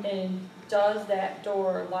 Mm-hmm. And does that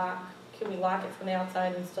door lock, can we lock it from the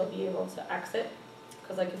outside and still be able to exit?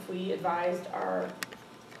 Because like if we advised our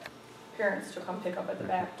parents to come pick up at the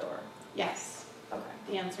back door. Yes. Okay.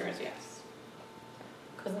 The answer is yes.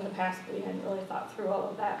 Because in the past we hadn't really thought through all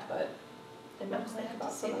of that, but it makes sense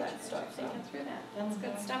about some of that stuff. So. Thinking through that. That's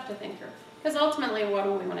good stuff to think through. Because ultimately, what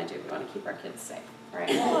do we want to do? We want to keep our kids safe, right?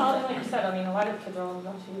 Well, and like you said, I mean, a lot of kids are old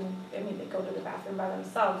enough to, I mean, they go to the bathroom by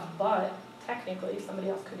themselves, but technically somebody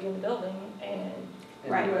else could be in the building and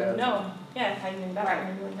Right. you would know. Yeah, hiding in the bathroom,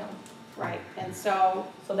 and you would know. Right. And so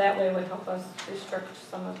that way would help us restrict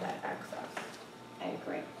some of that access. I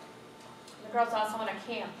agree. The girls also want to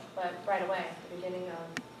camp, but right away, the beginning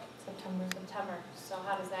of September. So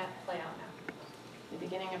how does that play out now? The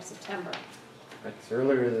beginning of September. That's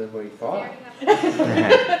earlier than we thought.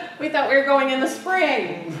 We thought we were going in the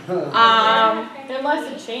spring.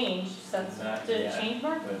 Unless it changed since, Not did it yet, change,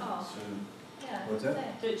 Mark? but Oh. soon. Yeah, Yeah. What's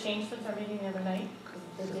that? Did it change since our meeting the other night?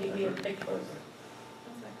 'Cause the date we had picked was,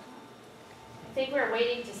 I think we were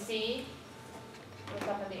waiting to see what's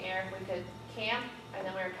up in the air, if we could camp, and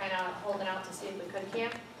then we were kind of holding out to see if we could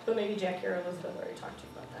camp. but maybe Jackie or Elizabeth already talked to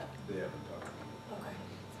you about that. They haven't talked. Okay.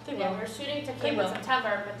 They Yeah, will. we're shooting to They camp in will.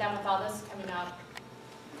 September, but then with all this coming up,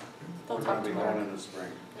 They'll We're talk gonna be tomorrow. going in the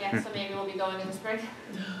spring. yeah, so maybe we'll be going in the spring.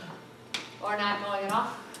 Or not going at all.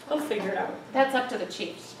 They'll figure it out. That's up to the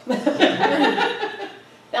chiefs.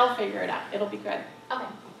 They'll figure it out. It'll be good. Okay.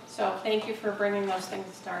 So thank you for bringing those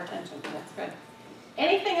things to our attention. That's good.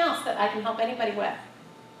 Anything else that I can help anybody with?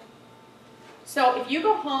 So if you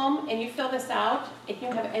go home and you fill this out, if you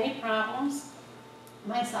have any problems,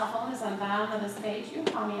 my cell phone is on the bottom of this page. You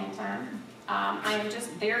can call me anytime. I am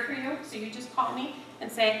just there for you, so you just call me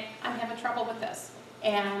and say, I'm having trouble with this.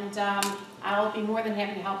 And I'll be more than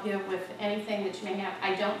happy to help you with anything that you may have.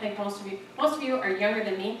 I don't think most of you are younger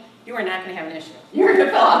than me. You are not going to have an issue. You're going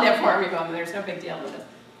to fill out that form, you go, there's no big deal with this.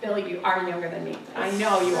 Billy, you are younger than me. I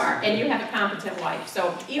know you are, and you have a competent wife.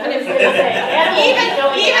 So even if even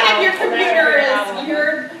if your computer is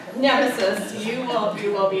your nemesis, you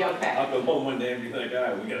will be okay. I'll go home one day and be like, all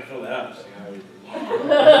right, we gotta fill that out. See how we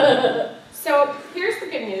do. So here's the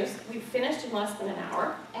good news. We finished in less than an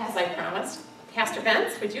hour, as I promised. Pastor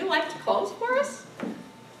Benz, would you like to close for us?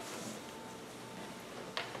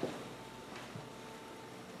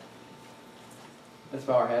 Let's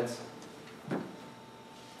bow our heads.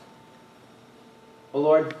 Oh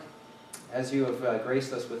Lord, as you have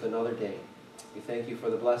graced us with another day, we thank you for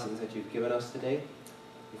the blessings that you've given us today.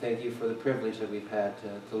 We thank you for the privilege that we've had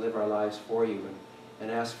to live our lives for you and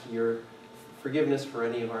ask for your forgiveness for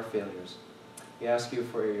any of our failures. We ask you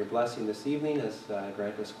for your blessing this evening as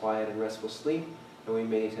grant us quiet and restful sleep, and we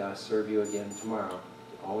may serve you again tomorrow,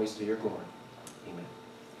 always to your glory.